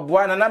fa wo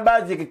boa na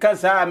bazi kika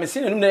sa me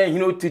se ne na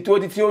hino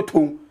titi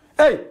oto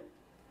hey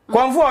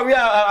konfo wi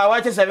a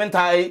wache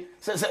 7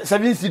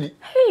 cedi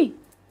hey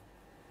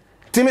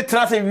timi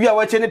trase wi a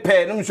wache ne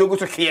pe no nso go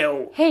so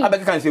kieo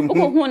abeka kan se mu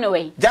ko hu ne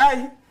we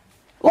jai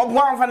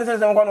obwa mfa ne se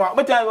nko no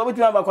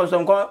betu ba ko so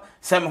nko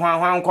sem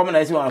hwan kom na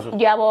esi wan so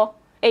Duabo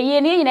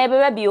eye ne nyina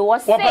ebe bi wo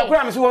se wo pa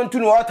kura me se won tu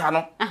no ota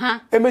no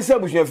emesi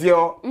abusuafie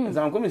o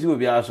nzam ko me se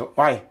obi aso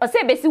why o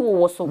se besi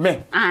wo so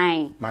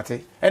ai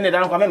mate ene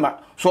dan kwa mema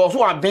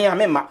so aben a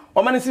mema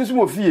o ma ne sinsu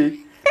mo fie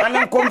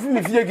ana kom fi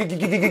me fie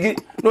gigigigi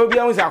no obi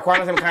an se akwa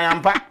no se kan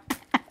yampa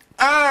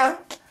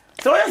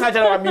so ya sa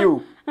jara mi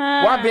o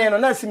wa ben no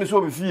na simi so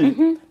obi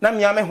fie na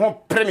me ame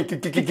ho pre me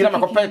gigigigi na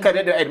makopa ka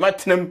de ma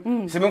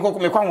tenam se me ko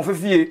me kwa ho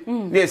fie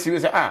na esi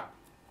se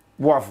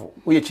boafo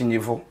wo ye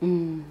chinyefo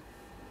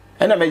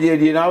ena me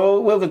die na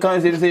we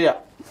kan se ya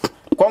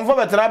konfo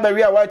betra ba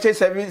wi a wa che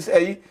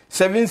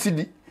 7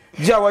 cedi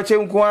ji a wa che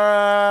nko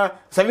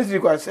 7 cedi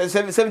kwa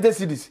 70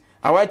 cedis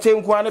a wa che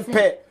nko ne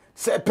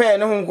pe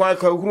ne ho nko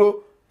ka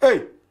huro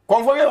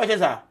konfo we wa che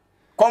sa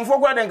konfo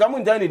kwa de ngamu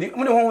ndan ni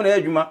mu ne ho na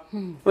adwuma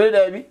we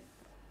da bi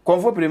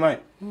konfo premai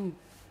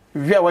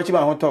wi a wa che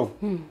ba ho to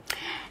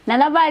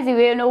Nana bazi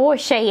we no wo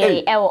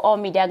hye e wo all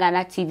media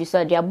Ghana TV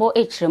so Duabo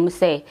echrem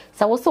se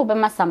wo so be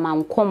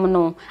masamankom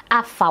no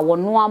afa wo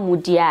no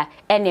amudia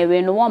ene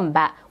we no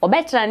womba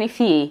obetra ne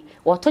fie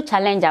wo to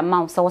challenge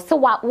amount so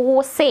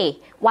wo se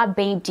wa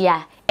ben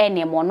dia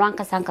ene mo no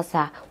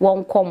ankasa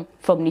wonkom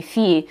from ne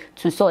fie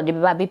to so de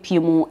beba be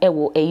piemu e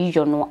wo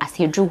eyiyo no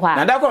asedru ha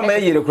na da ko me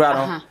yire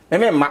kura no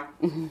me ma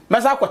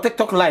masa ko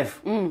TikTok live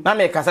na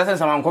me kasa se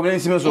samankom ne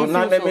nsimi so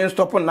na me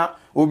stop na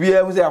obi e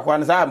hu se akwa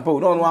na sa mpo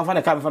no anfa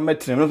ne ka mfa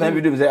matire no kan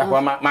video se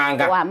akwa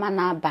manga wa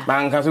manaba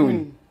manga so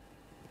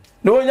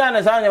no nya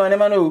na sa nya ne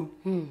ma no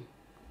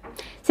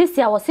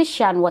sisi a wo se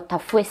hia no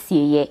watafo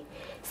asieye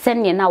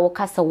senne na wo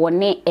kasa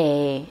wone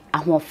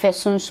ahofe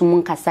sunsum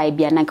nkasa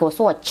bia na nke wo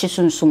so wo chi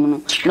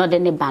sunsum no de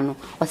ne ba no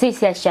wo se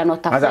isi ahia no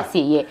watafo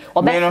asieye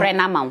obe frɛ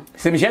na ma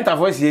se mi hia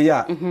tafo asieye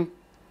a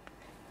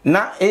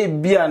na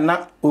bia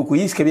na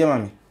okoyi sika bia ma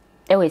me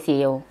we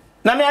asieye o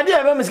na me ade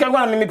ebe misika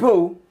kwa na me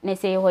po na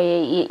se ho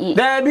ye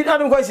da bi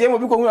adum ko sie mo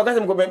bi ko hu akase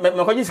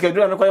me ko ji sika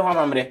dura me ko ye ho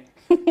amamre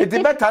eti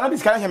beta na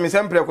bisika na me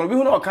sempre ko bi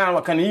hu na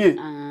okan ye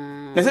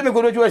na se me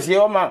ko do ju asie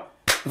o ma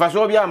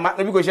faso bia ma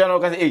na bi ko hia na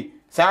okase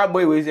sa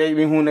boy we say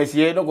me hu na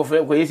sie no ko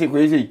yesi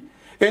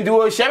enti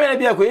wo hia me na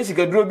bia ko yesi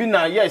ka duro bi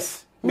na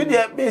yes me de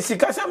be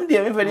sika sam de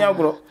me fani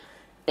agro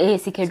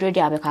sika duro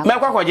dia be ka me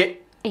kwa kwaje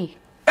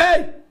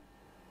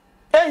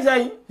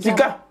sai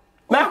sika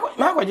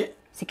ma kwaje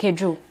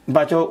Sikedru.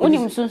 Bacho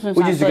unim sunsun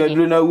uji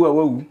sikedru na wu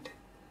awu.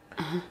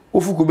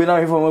 Ofuku be na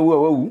hefo ma wu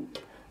awu.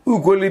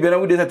 Ukoli be na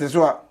wu de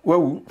sateso a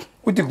wu.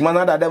 uti kuma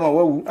na dada ma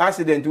wawu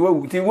accident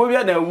wawu ti wo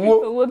bia na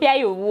wo bia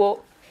yo wo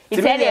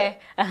ite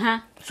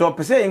so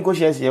pese enko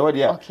share se wo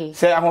dia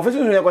se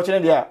ahofesu no ye ko chene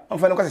dia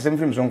amfa no kwase sem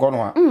film so nko no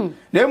ha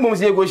na emom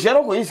se go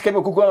share ko yisika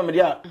be kuku ma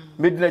dia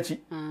medina chi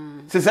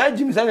se sa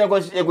jim sam ye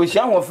go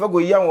share ahofe go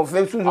yi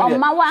ahofe su no dia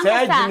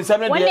se jim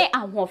sam dia wole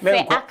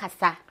ahofe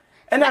akasa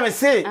ena me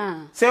se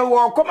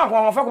wo koma ko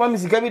ahofe ko ma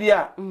misika bi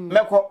dia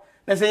meko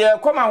na se ye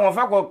koma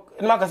ahofe ko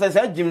ma kasa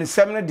se jim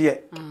sam no dia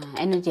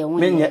eno je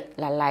won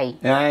lalai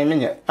ai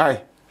menye ai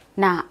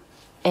na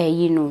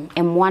you know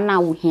emwa na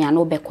wo hia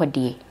no be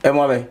kode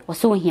emwa be wo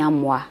so hia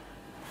mwa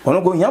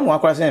ono go hia mwa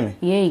kwa se me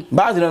ye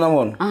bazi na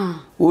won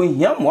o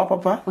hia mwa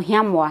papa o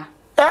hia mwa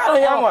o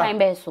hia mwa kan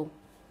be so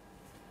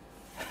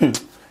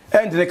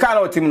and the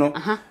car team no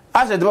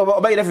ase de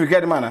ba ire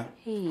friked mana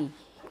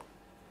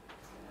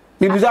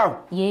mi buzaw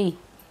ye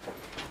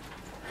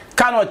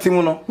car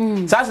team no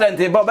sa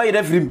accident ba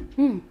ire frim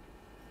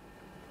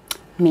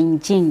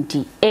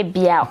minjindi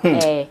ebia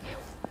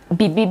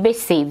bibi be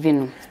save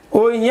no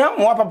o hia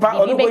mwa papa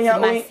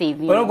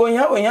ono go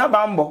hia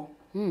bambo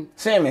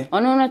seme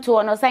ono no to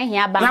ono san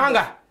hia bambo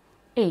nanga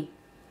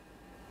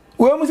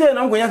we mu say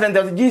na ngonya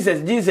sentence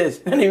Jesus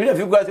na we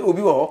fi kwa say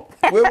obi wo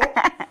we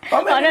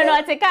ono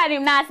no te ka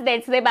nim na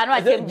accident they ba no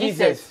atem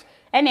Jesus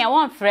ene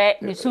won frɛ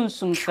ne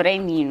sunsum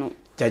frɛ ni no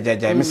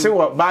jajaja me say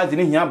wo ba de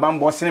ne hia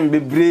bambo sene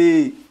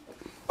bebre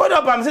o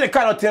do ba me say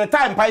ka no ten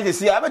time pa dey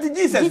see abeti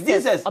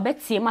Jesus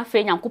obeti ma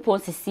frɛ Nyankopɔn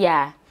sisi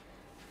a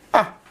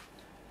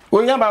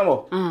o hia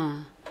bambo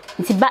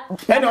nti ba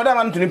ene o da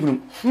ma ntuni punu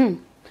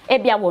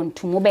ebia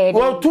wontum obedi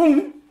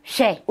wontum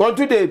hwe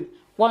wontu de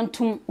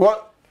wontum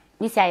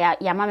this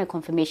ya mama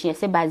confirmation ya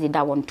say bazi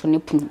da wontum ne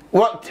punu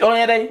what on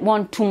yedai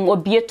wontum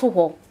obie to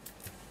ho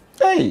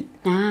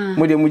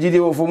mo de mujidi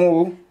wo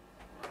fomu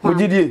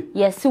mujidi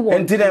yes wo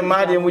enti na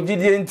ma de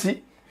mujidi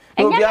enti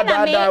obi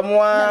ada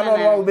mo no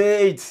no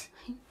be 8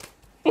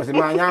 o se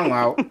ma nya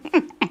nwa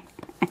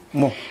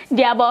mo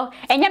Duabo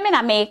enyame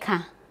na meka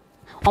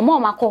omo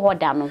makọ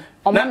da no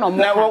omo no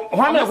mo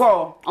hwa me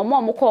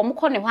ko omo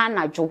ko ne hwa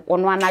anajo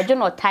ono anajo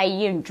no tai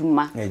ye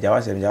ndwuma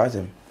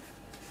jawasem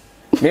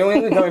me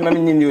we ka me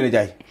nyi ni ole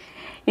jai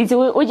nti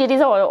o je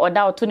diza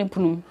oda oto ni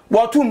punu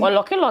botum o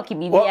loki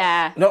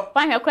bibia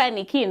wa hwe kwa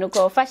ni ki no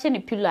ko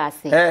fashion pillow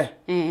ase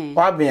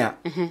wa bia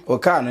o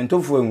ka no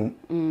ntofu enu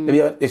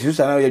e esu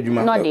sana ye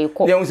dwuma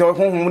ne hu se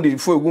honhom de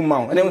fu egu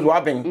ma ne hu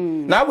wa ben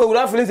na agba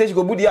wura feeling say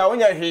ko budi a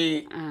onya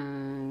hwe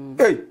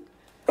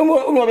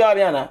umo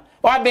bia na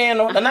wa ben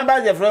no na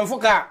ba je frem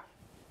fuka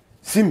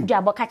sim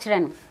Duabo ka kire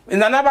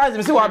no na ba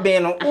je se wa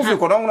ben no ufi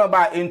Konongo no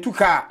ba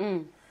entuka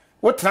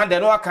wo tena de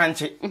no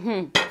akanche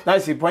na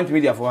si point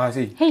media for ha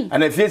say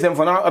and if yes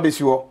for now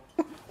abesi wo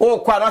o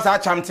kwa no sa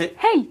chamte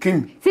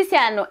kim sisi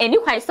ano eni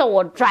kwan so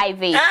wo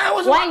driving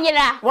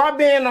wanyira wa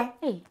ben no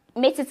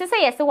me tete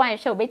say yes wan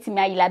hwe obetimi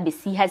ayila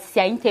besi ha sisi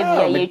interview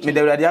ya yetu me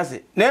de wurade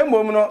ase na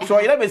embom no so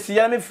ayila besi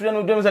ya me frɛ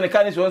no dom se ne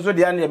kan so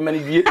de ane me ne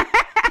die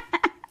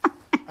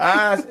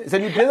se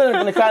ni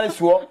president ne kan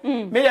so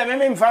me ya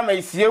me mfa ma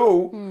isie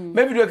o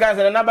me video kan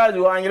se na ba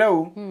zo anyira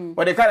o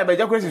o de kan ba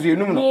ja kwesi so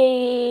enum no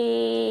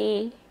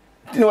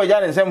tini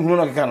wajane nsem hunu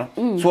no keka no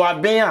so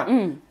aben a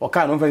o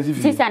ka no fancy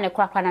fi sisi ane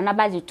kwakwa na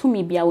bazi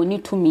tumi bia oni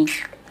tumi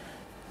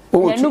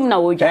enum na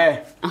woja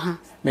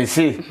me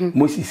say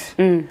Moses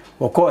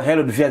o ko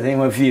hello do fias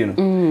en fi no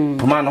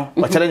puma no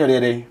o challenge de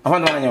dey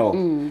afan na nyawo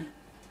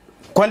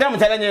konde mo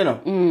challenge no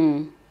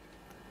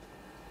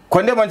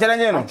konde mo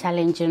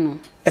challenge no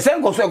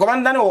esen go so go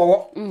man dane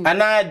wo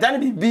ana dane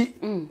bibi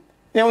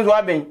e wo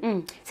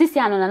aben sisi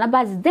ano na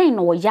bazi den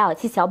no wo ya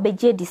sisi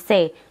obeje di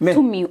say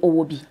tumi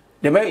owo bi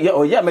de me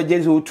o ya me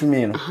jenzi o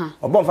tumi no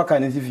obo mfa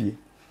kan nsi fie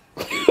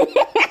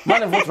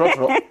man fo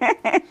tro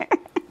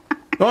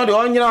no de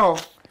onyina ho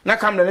na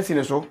camera na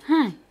sine so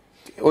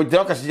o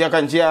jira ka sija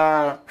kan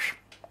chia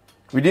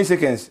within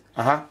seconds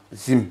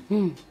sim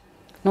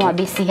no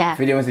abisi ha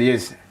video say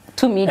yes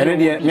tumi de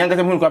ene nyanga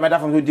se mun ko abada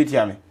fam so diti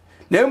ame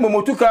na mo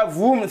motuka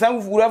vum san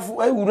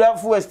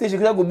wurafu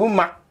station ka go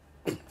bumma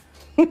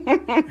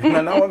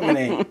na wo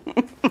mene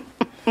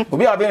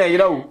obi aben na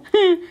yira o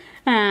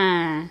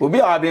obi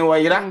a ben wa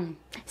yira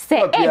se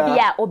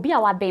ebia obi a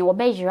wa ben wo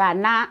be yira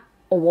na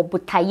owo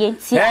butaye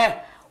ntia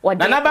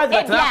na ba ze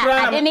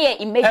betra ade ne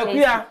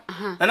image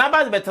na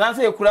ba ze betra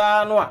se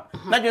ekura no a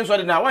na dwen so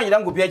de na wa yira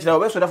ngopi akira wo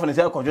be so da fo ne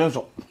se ko dwen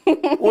so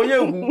oye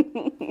hu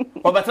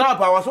o betra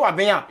pa wa so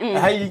aben a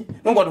hayi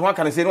ngo do ho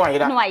aka ne se no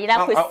ayira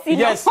ko si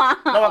yes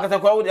na wa kata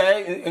kwa wo de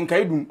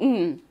nkai dum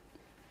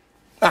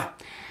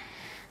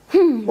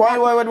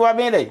why do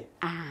aben dai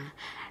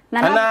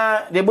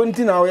na de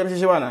bonti na wo yere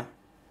hye wana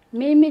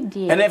me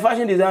die and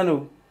fashion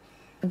design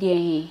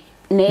die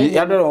ne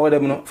ya do what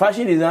them no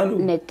fashion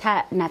design ne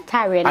na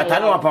tare na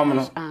atano apam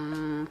no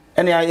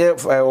ene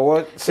ya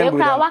wo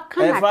symbol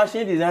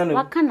fashion design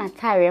waka na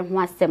tare ho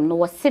asem no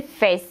wo se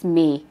first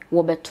May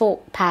wo beto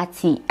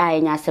party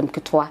anya asem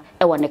ketwa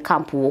e wo ne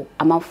camp wo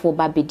amanfo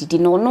ba bedidi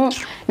no no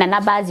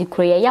na bazi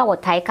kroye ya wo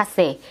tai ka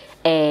se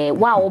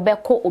wa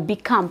obeko obi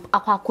camp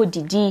akwa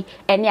didi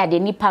ene ade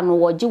nipa no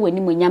woje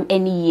wani munyam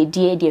ene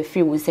yedie de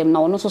afiri wonsem na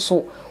ono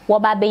so wo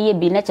ba be ye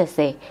bi na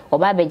chese wo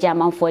ba be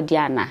jamanfo di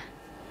ana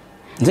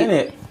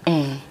zene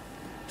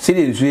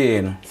sidi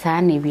nsuye no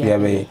sa na bia ya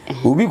be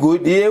obi go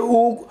die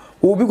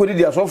obi go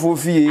di asofo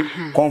fie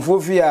konfo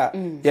fie a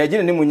ya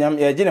gine ne munyam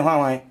ya gine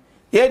hwanwan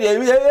ye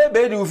de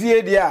be di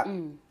fie di a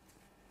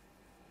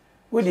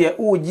wo de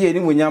ogie ne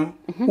munyam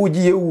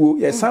ogie ewuo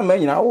ya sama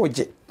nyina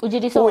ogie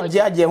ujidi so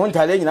ogie aje ho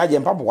ntale nyina aje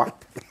mpaboa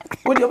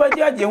wo de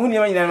obaje aje ho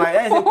nyina nyina ma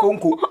ya se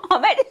konko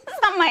obedi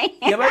sama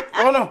ya ba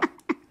ono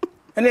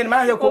ene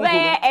ma ya konko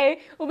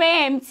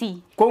ube empty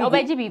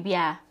obeji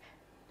bibia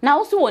na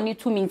also woni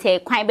to me say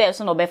kwan be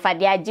so no be fa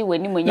de age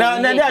wani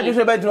munyam na de age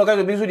so be tino ka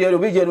so bi so de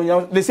obi je no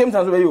nyam the same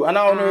time so be you and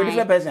now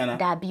different person na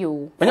da bi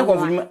o onye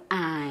confirm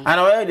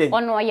ana why dey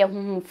ono ye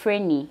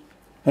freni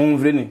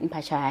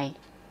mpachai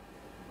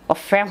o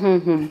frɛ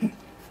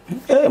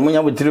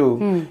munya botire o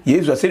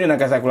yesu aseni na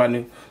kasa kura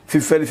ni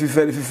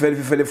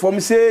fifele form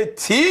say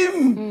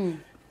team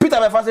Peter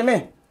be fa se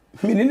me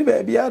ni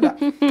be bia da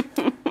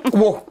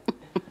wo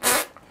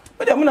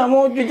de mo na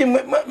mo dwege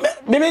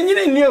me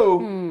nyine ni o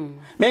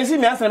me nsi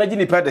me asana ma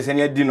gini pa de se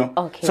ne adi no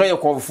so ye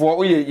kofo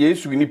o ye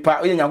yesu nipa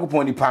o ye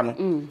yakopon nipa no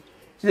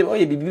se o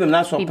ye bibi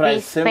na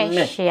surprise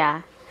me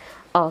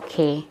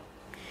okay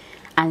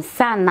and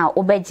sana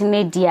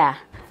obegine dia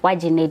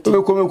wagine di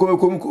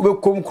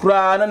kom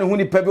kura na ne hu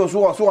nipa bi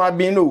so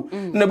abin no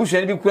na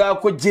busuani bi kura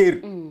ko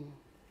jeri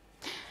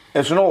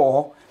eso no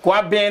wo ko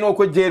abin no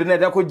ko jeri na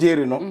da ko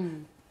jeri no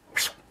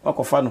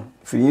akofa no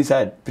free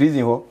inside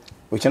prison ho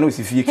o chana o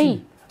sifie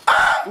ki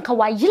nka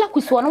wayila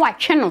kusuo no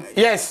watwe no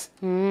yes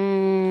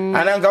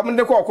ana nka mun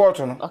de ko court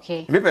no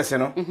be pese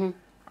no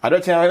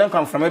adoche na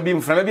kan from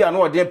bi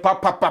anu ode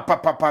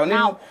pa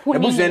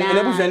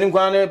ne busuani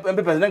nkwa ne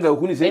be pese na ga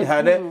hu ni se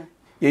ha de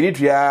ye ni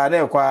tua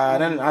na kwa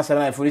na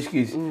asara na foolish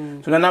kids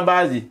so na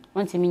bazi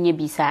wonti minye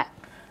bisa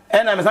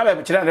na me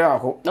sabe kire na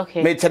ako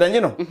me chedanji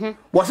no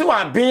wo se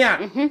wa bin a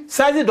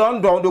sazi don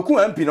do ku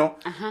ampi no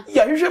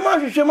ya hwehwe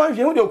ma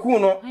hu de ku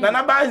no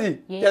na bazi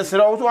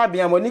yesere wo so wa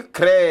bin a mo ni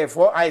cre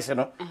for ice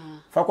no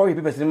fa ko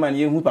people sin man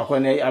ye hu pa ko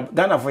na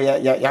Ghana for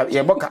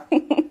ya boka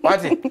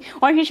wati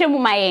won hwehwe mu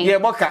ma ye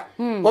boka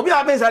obi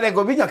abin sa de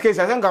go bi nya case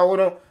asenka wo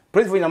no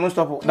pray for you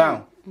stop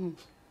down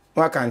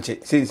wa kanche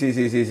si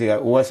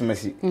wo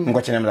semasi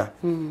ngo chenemla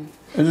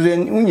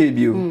unye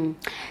bio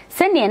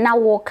sene na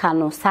wo ka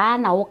no saa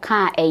na wo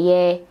ka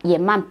eye ye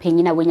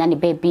mampanyina wonya ne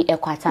baby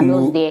ekwata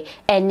no de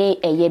ene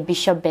eye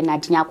Bishop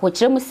Bernardina ko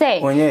kiremu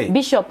se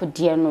Bishop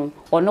de no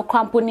ono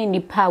kwampo ni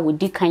nipa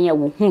wodi kan ya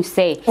wo hu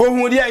se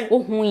ohun di ai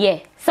ohun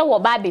ye se wo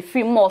ba be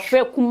free mo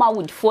free kuma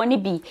wood fo ni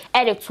bi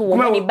ere to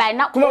wo ni ba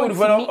na kuma wood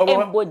fo no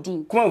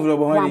embody kuma wood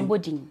obo hani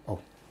embody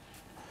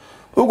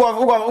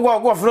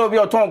ugo fro bi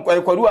oton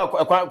kwadu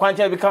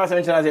kwanche bi ka se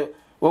nchana se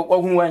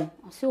ohun wan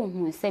se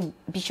ohun se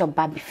Bishop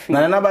ba be free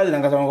na ba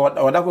nka so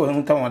wada ko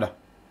hun tan wada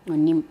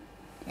onim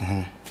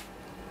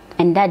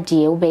and that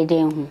day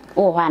obede hu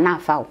o ha na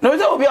fa no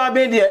se obi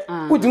abede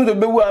utim so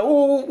bewu a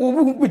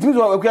utim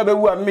so akua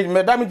bewu a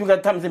me da me tu ka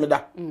tam se me da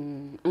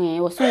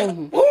wo so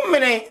hu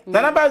mene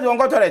na ba zo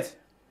ngo toilet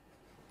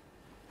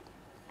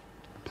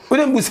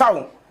ode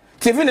mbusawo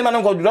tifi ne ma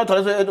ngo do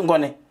toilet so ngo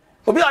ne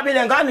obi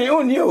abede nka ne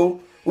oni o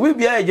we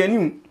bia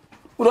ejanim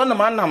wo na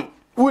manam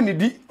woni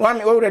di wa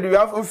me already we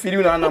have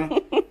feel na anam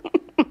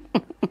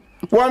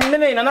 1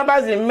 minute na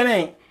bazi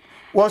minute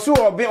wo so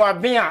wa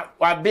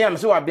bia me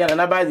so wa bia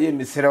na bazi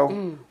me serew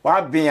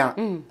wa bia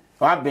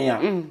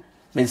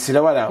me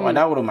serew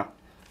wada wuruma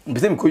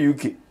mbese me ko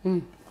UK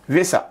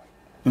visa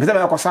mbese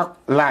me ko sa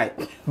lie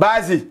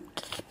bazi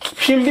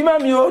shimbi ma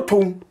mi o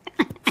to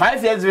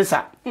 5 years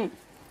visa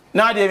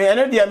na de me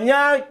eno de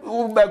amnya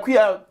ba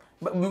kuya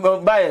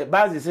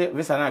bazi se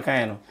visa na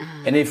kan no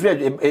ene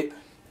free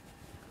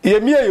ye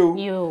mie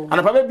yo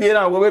ana pa be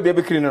na we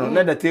be kiri no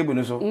na da table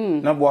no so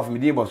na bo of me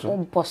dey boso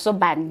boso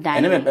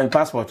bandan ene me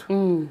passport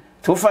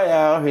to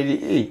fire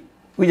hwedi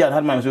we just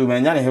had man so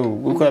me nya ne he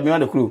we ko be ma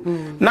da kuro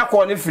na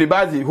ko ne free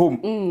bazi home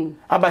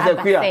abasa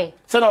kuya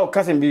se na o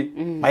kasen bi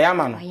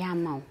ayama no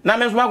na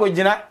me so ma go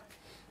gina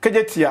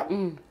kejetia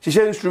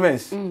hihye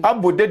instruments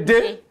abo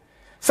dede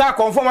sa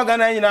conform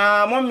Ghana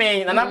nyina mo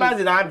me na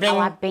bazi na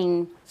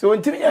abin so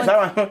ntimi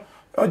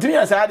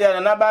ya sa dia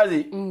na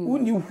bazi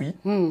uni hui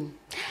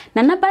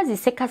na bazi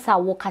se kasa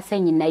wo kasa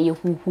nyina ye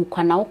huhu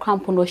kwana wo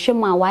kampo no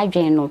hwemu a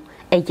wadwen no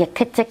eye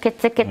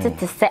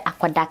kete se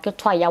akwada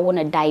keto ya wo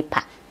na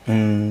diaper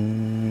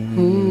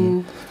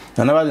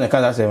na bazi na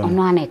kasa se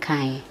ono ane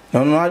kan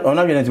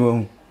ono abye na ti wo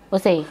hu o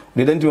sei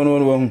de danti wo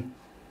hu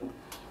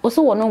o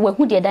so wo no wo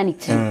hu de dani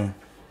ti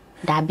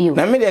da bio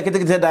na me de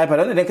kete diaper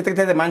na de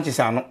kete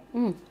Manchester no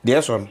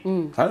de so no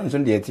kan so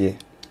de tie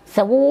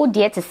se wo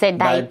de te se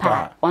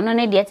diaper ono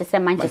ne de te se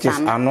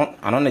Manchester no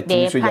ano na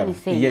ti so ja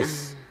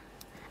yes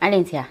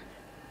alentia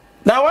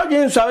na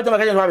wajin so abeta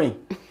makaje so abin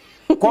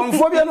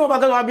konfobia no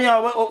baka so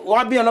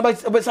abin no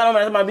ba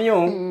sana ma bin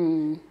yo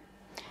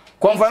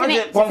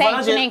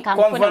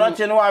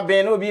konfanache no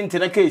abin no bi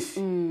intina case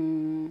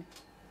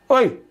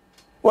oi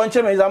one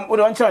chairman is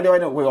one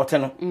chairman we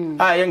oteno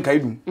ah yen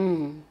kaidum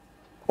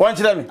one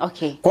chairman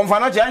okay konfa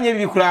no je anya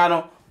bi kura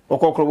no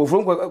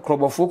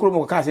okokrobofu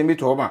kuro ka se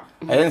meto ma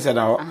ayen se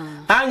na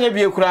anya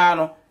bi kura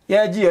no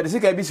ya ji ya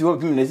sika bi si wo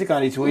pim na sika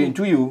na ti wo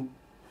into you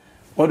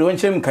odo one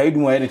chairman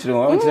kaidum ayen chire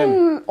one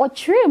chairman o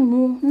chire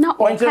mu na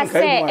o ka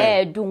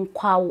se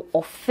dunkwa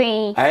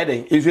ofen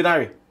ayede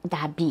isunare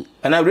dabi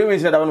ana rewe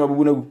se da ba no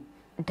babu nagu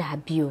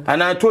dabi o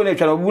ana to ne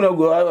twa no babu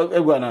nagu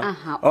egwa na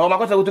o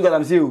makota go to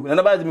galam se o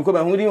na ba zi mi ko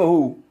ba hu din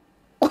o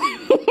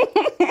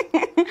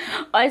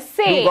I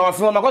say go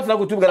from makota na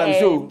go to galam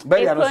se o ba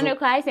ya no so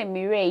chronicle say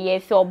mire ye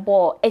fi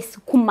obo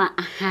esikuma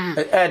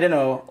aha de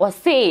no o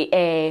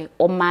say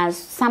o ma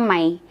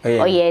saman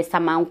o ye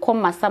saman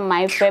koma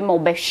saman fe ma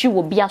obehwi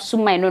wo bia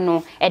suman no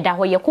no da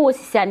ho ye ko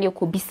osisi ane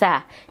ko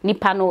bisa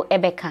nipa no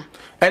ebeka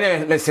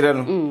ene mesire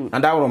no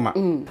anda woro ma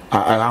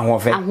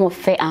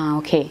ahofe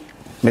okay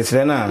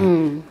mesire na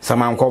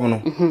saman kom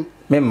no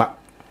memma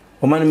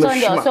o man me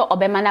shima so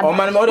obema na o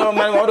man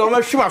o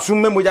ma shima sum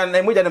me moja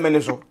na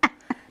mene so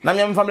na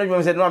me family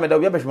me say no me da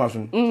obi abeshima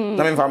sum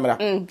na me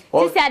family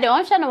sisi ade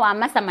on hwe no wa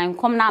masa man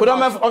kom na o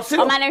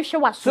man hwe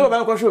wa so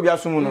ba ko hwe obi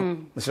asum no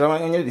mesire ma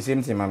onye the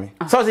same thing mami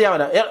so say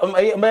yawada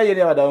me ye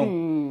yawada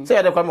say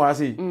yade kwa mo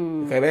hasi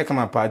ka be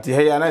kama party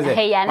hey ana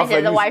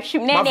say the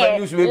worship ne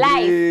live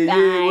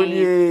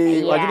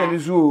woni wadi na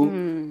nisu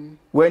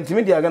when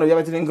timidi aga no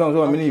yabati nkan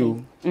so amini yo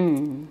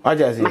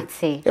aja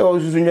say e wo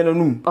susu nyana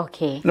num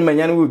okay na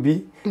manyane wo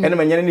bi ene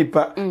manyane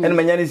nipa ene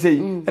manyane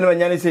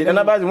sei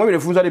na bazi mo be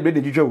funso de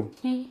blade twitwa wo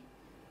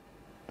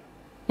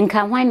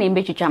nka hwan na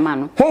mbe twitwa ma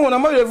no ho na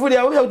mo be fu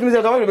dia wo ya utumi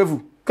se ka mo be fu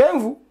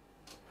kanfu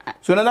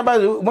so na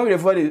bazi mo be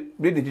fu de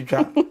blade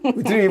twitwa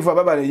utimi fu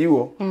baba na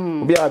yiwo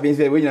obi a be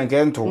se we nyina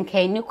nkanto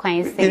nka ni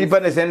kwan se nipa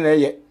na se na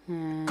ye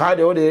ka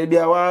de wo de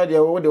bia wa de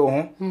wo de wo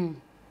ho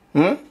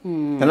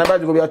na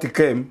bazi go bia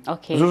tikem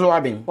so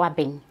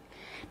wabin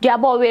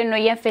Duabo we no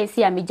ye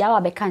face ya me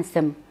jawa be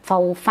kansem fa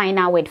wo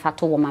final word fa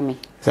to wo mame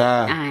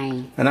sa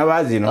ai na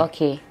bazi no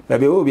okay ba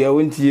be wo bia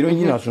wonti no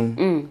nyina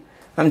sum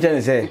am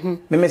chane say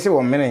me se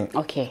wo mene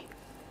okay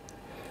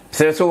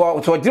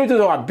so dinu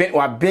to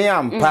wa ben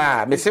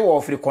ampa me se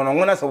wo firi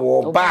Konongo na se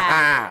wo ba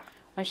ha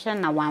o hye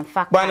na wan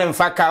faka ba na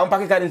mfaka on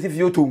pakika den si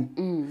fi otom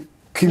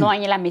no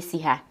anyela mesi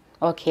ha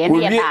okay and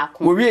ye ba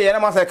ko wo wie ye na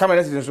ma say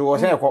camera si so wo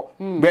say ko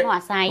be no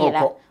asan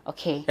yela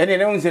okay ene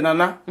ne unse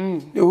nana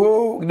the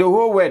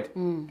whole word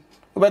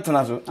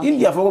obetana so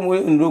India for mo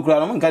ndro kura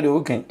no nka de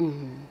oken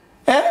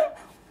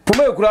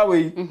poma ekura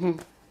we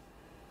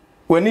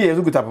wani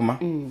yesu kutapoma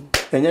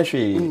enye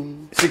hwe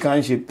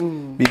sikanship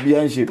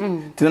bibianship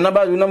tinana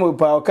ba na mo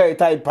pa okay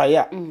type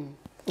ya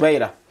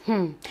weira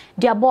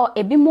Duabo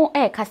ebimo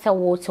kasa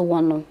wo te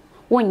wono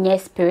wonye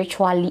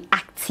spiritually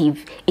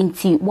active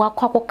inti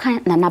wakwakoka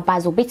na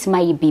nabazo betima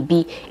ye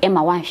bibi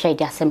ma wan hwe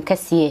de asem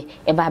kase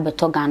e ba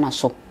beto Ghana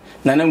so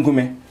nana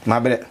nkume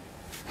mabre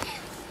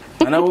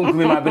nana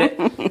nkume mabre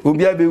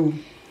obi abewu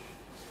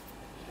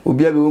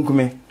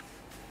nkume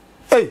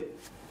hey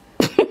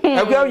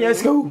akwa unya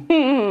sika u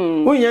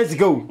unya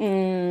sika u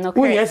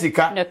unya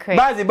sika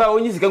bazi ba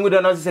onyi sika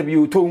ngudo na se bi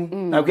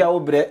otom akwa wo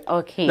bre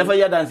na fa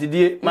ya dance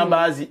die ma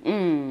bazi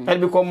ali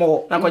bi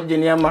komo na kwa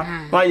jeni ama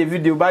ma ye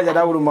video bazi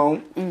da wuru ma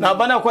na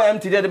ba na kwa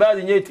MTD de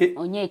bazi nyete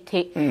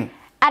onyete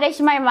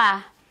adeshima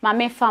ma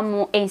me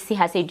famu ensi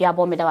ha se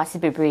Duabo me da wase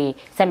bebre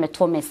se me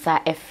to me sa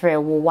efre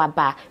wo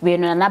waba we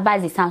no na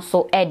bazi san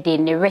so de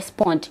ne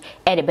respond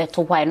de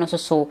beto why no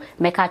so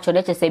me ka cho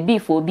de se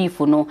beef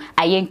no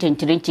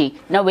ayententirenti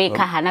na we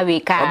ka ha na we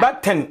ka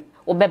about 10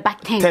 obeba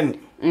 10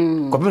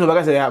 Kopim so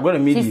baka say agro na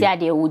media sisi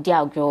ade wudi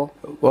agro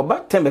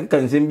oba 10 be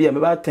kan sem bia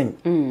me ba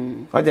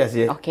 10 what just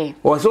say okay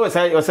o so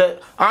say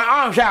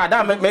hwa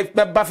da me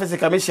ba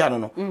physical me hia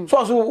no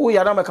so wo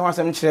ya na me ka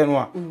wasem kire no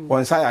a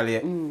won sa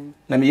yale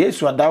na me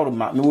Yesu adawro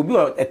ma me will be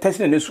a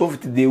testing in the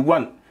soft day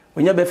one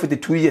when you be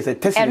 42 years a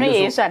testing no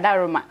Yesu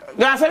adawro ma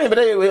ga say me be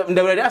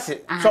dey ase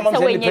so mom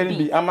say depend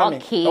bi ama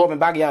me o me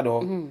backyard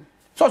ho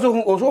so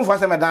so for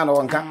say me dan no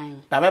wonka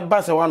na me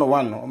ba say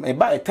 101 no me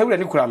ba tawura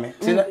ni kura me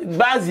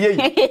bazi yi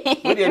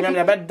we dey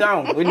me be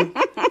down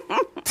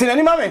tina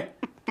ni mame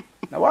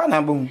na wa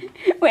na bum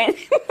when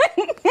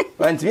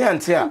me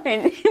antia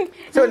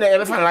so na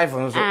be fan life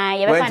on so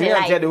when me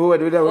antia the whole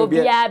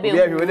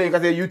we dey ka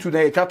say YouTube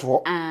na e twa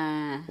to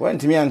when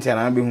me antia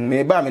na be hu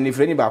me ba me ni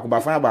freni ba ko ba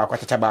fan ba ko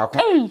chacha ba ko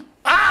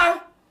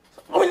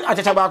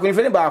achacha ba ko ni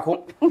freni ba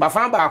ko ba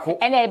fan ba ko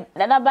ene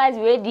na bazi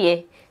we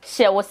die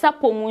she wo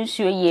sapo mu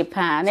nsuo ye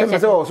pa na che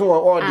so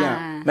all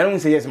dia me no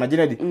say yes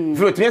imagine di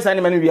fro tumi sa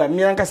ni me no bia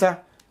me ankasa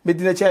be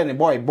di na che ni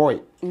boy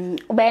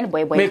ben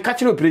boy me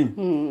catch no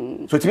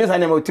plane so tumi sa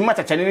ni me tumi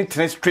chacha ni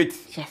train straight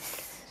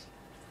yes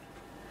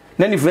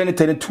na ni freni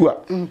tene tua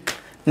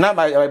na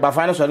ba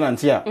final so na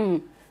ntia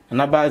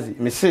na bazi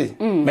me say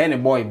me ni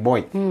boy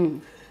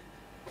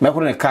me ko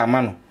ne car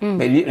man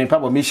me ni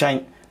papa me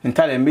shine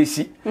ntale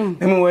mbesi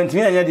me won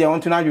tumi anya dia won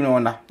to na adwene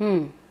wona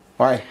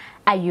why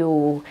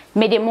ayo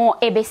medemo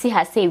ebesi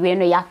ha say we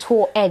no ya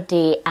to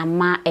ede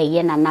ama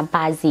eye na na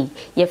bazi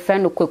ye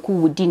friend kwaku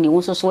wudini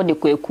wo so so de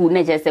kwaku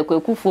na je se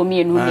kwaku fo mi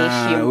enu na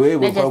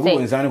ehiem na je se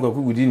nsan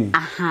kwaku wudini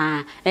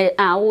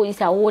aha wo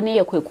isa wo ne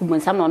ye kwaku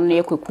nsam no ne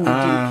ye kwaku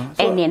wudini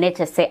ene ne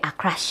je se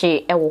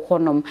akrahye e wo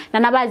honom na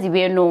na bazi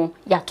we no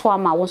ya to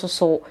ama wo so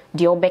so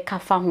de obeka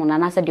fa ho na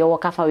na se de wo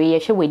ka fa we ye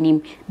hwe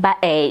wanim ba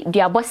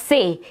Duabo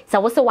say sa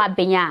wo se wa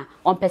benya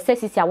on pese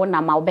sisi a wo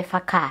na ma obefa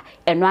ka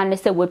eno ane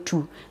se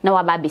watu na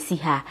wa ba besi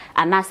ha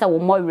anasa wo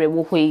mowerɛ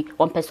wo hoi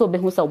on pese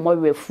obehu se wo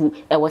mowerɛ fu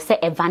e wo se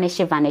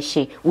vanish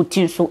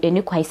wuti nso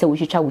eni kwai se wo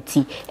twitwa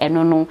wuti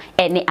eno no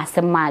ene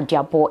asema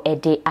Duabo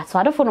ede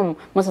atwadofo no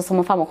mo so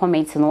mo fa mo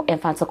comment no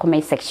emfa to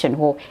comment section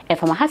ho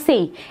emfa ma ha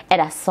say e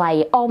da so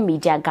aye all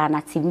media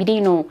Ghana TV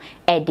midi no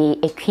ede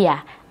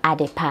ekwia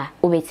adepa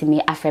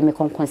obetimi afremi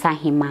konkonsa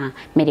hima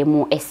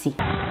medemo esi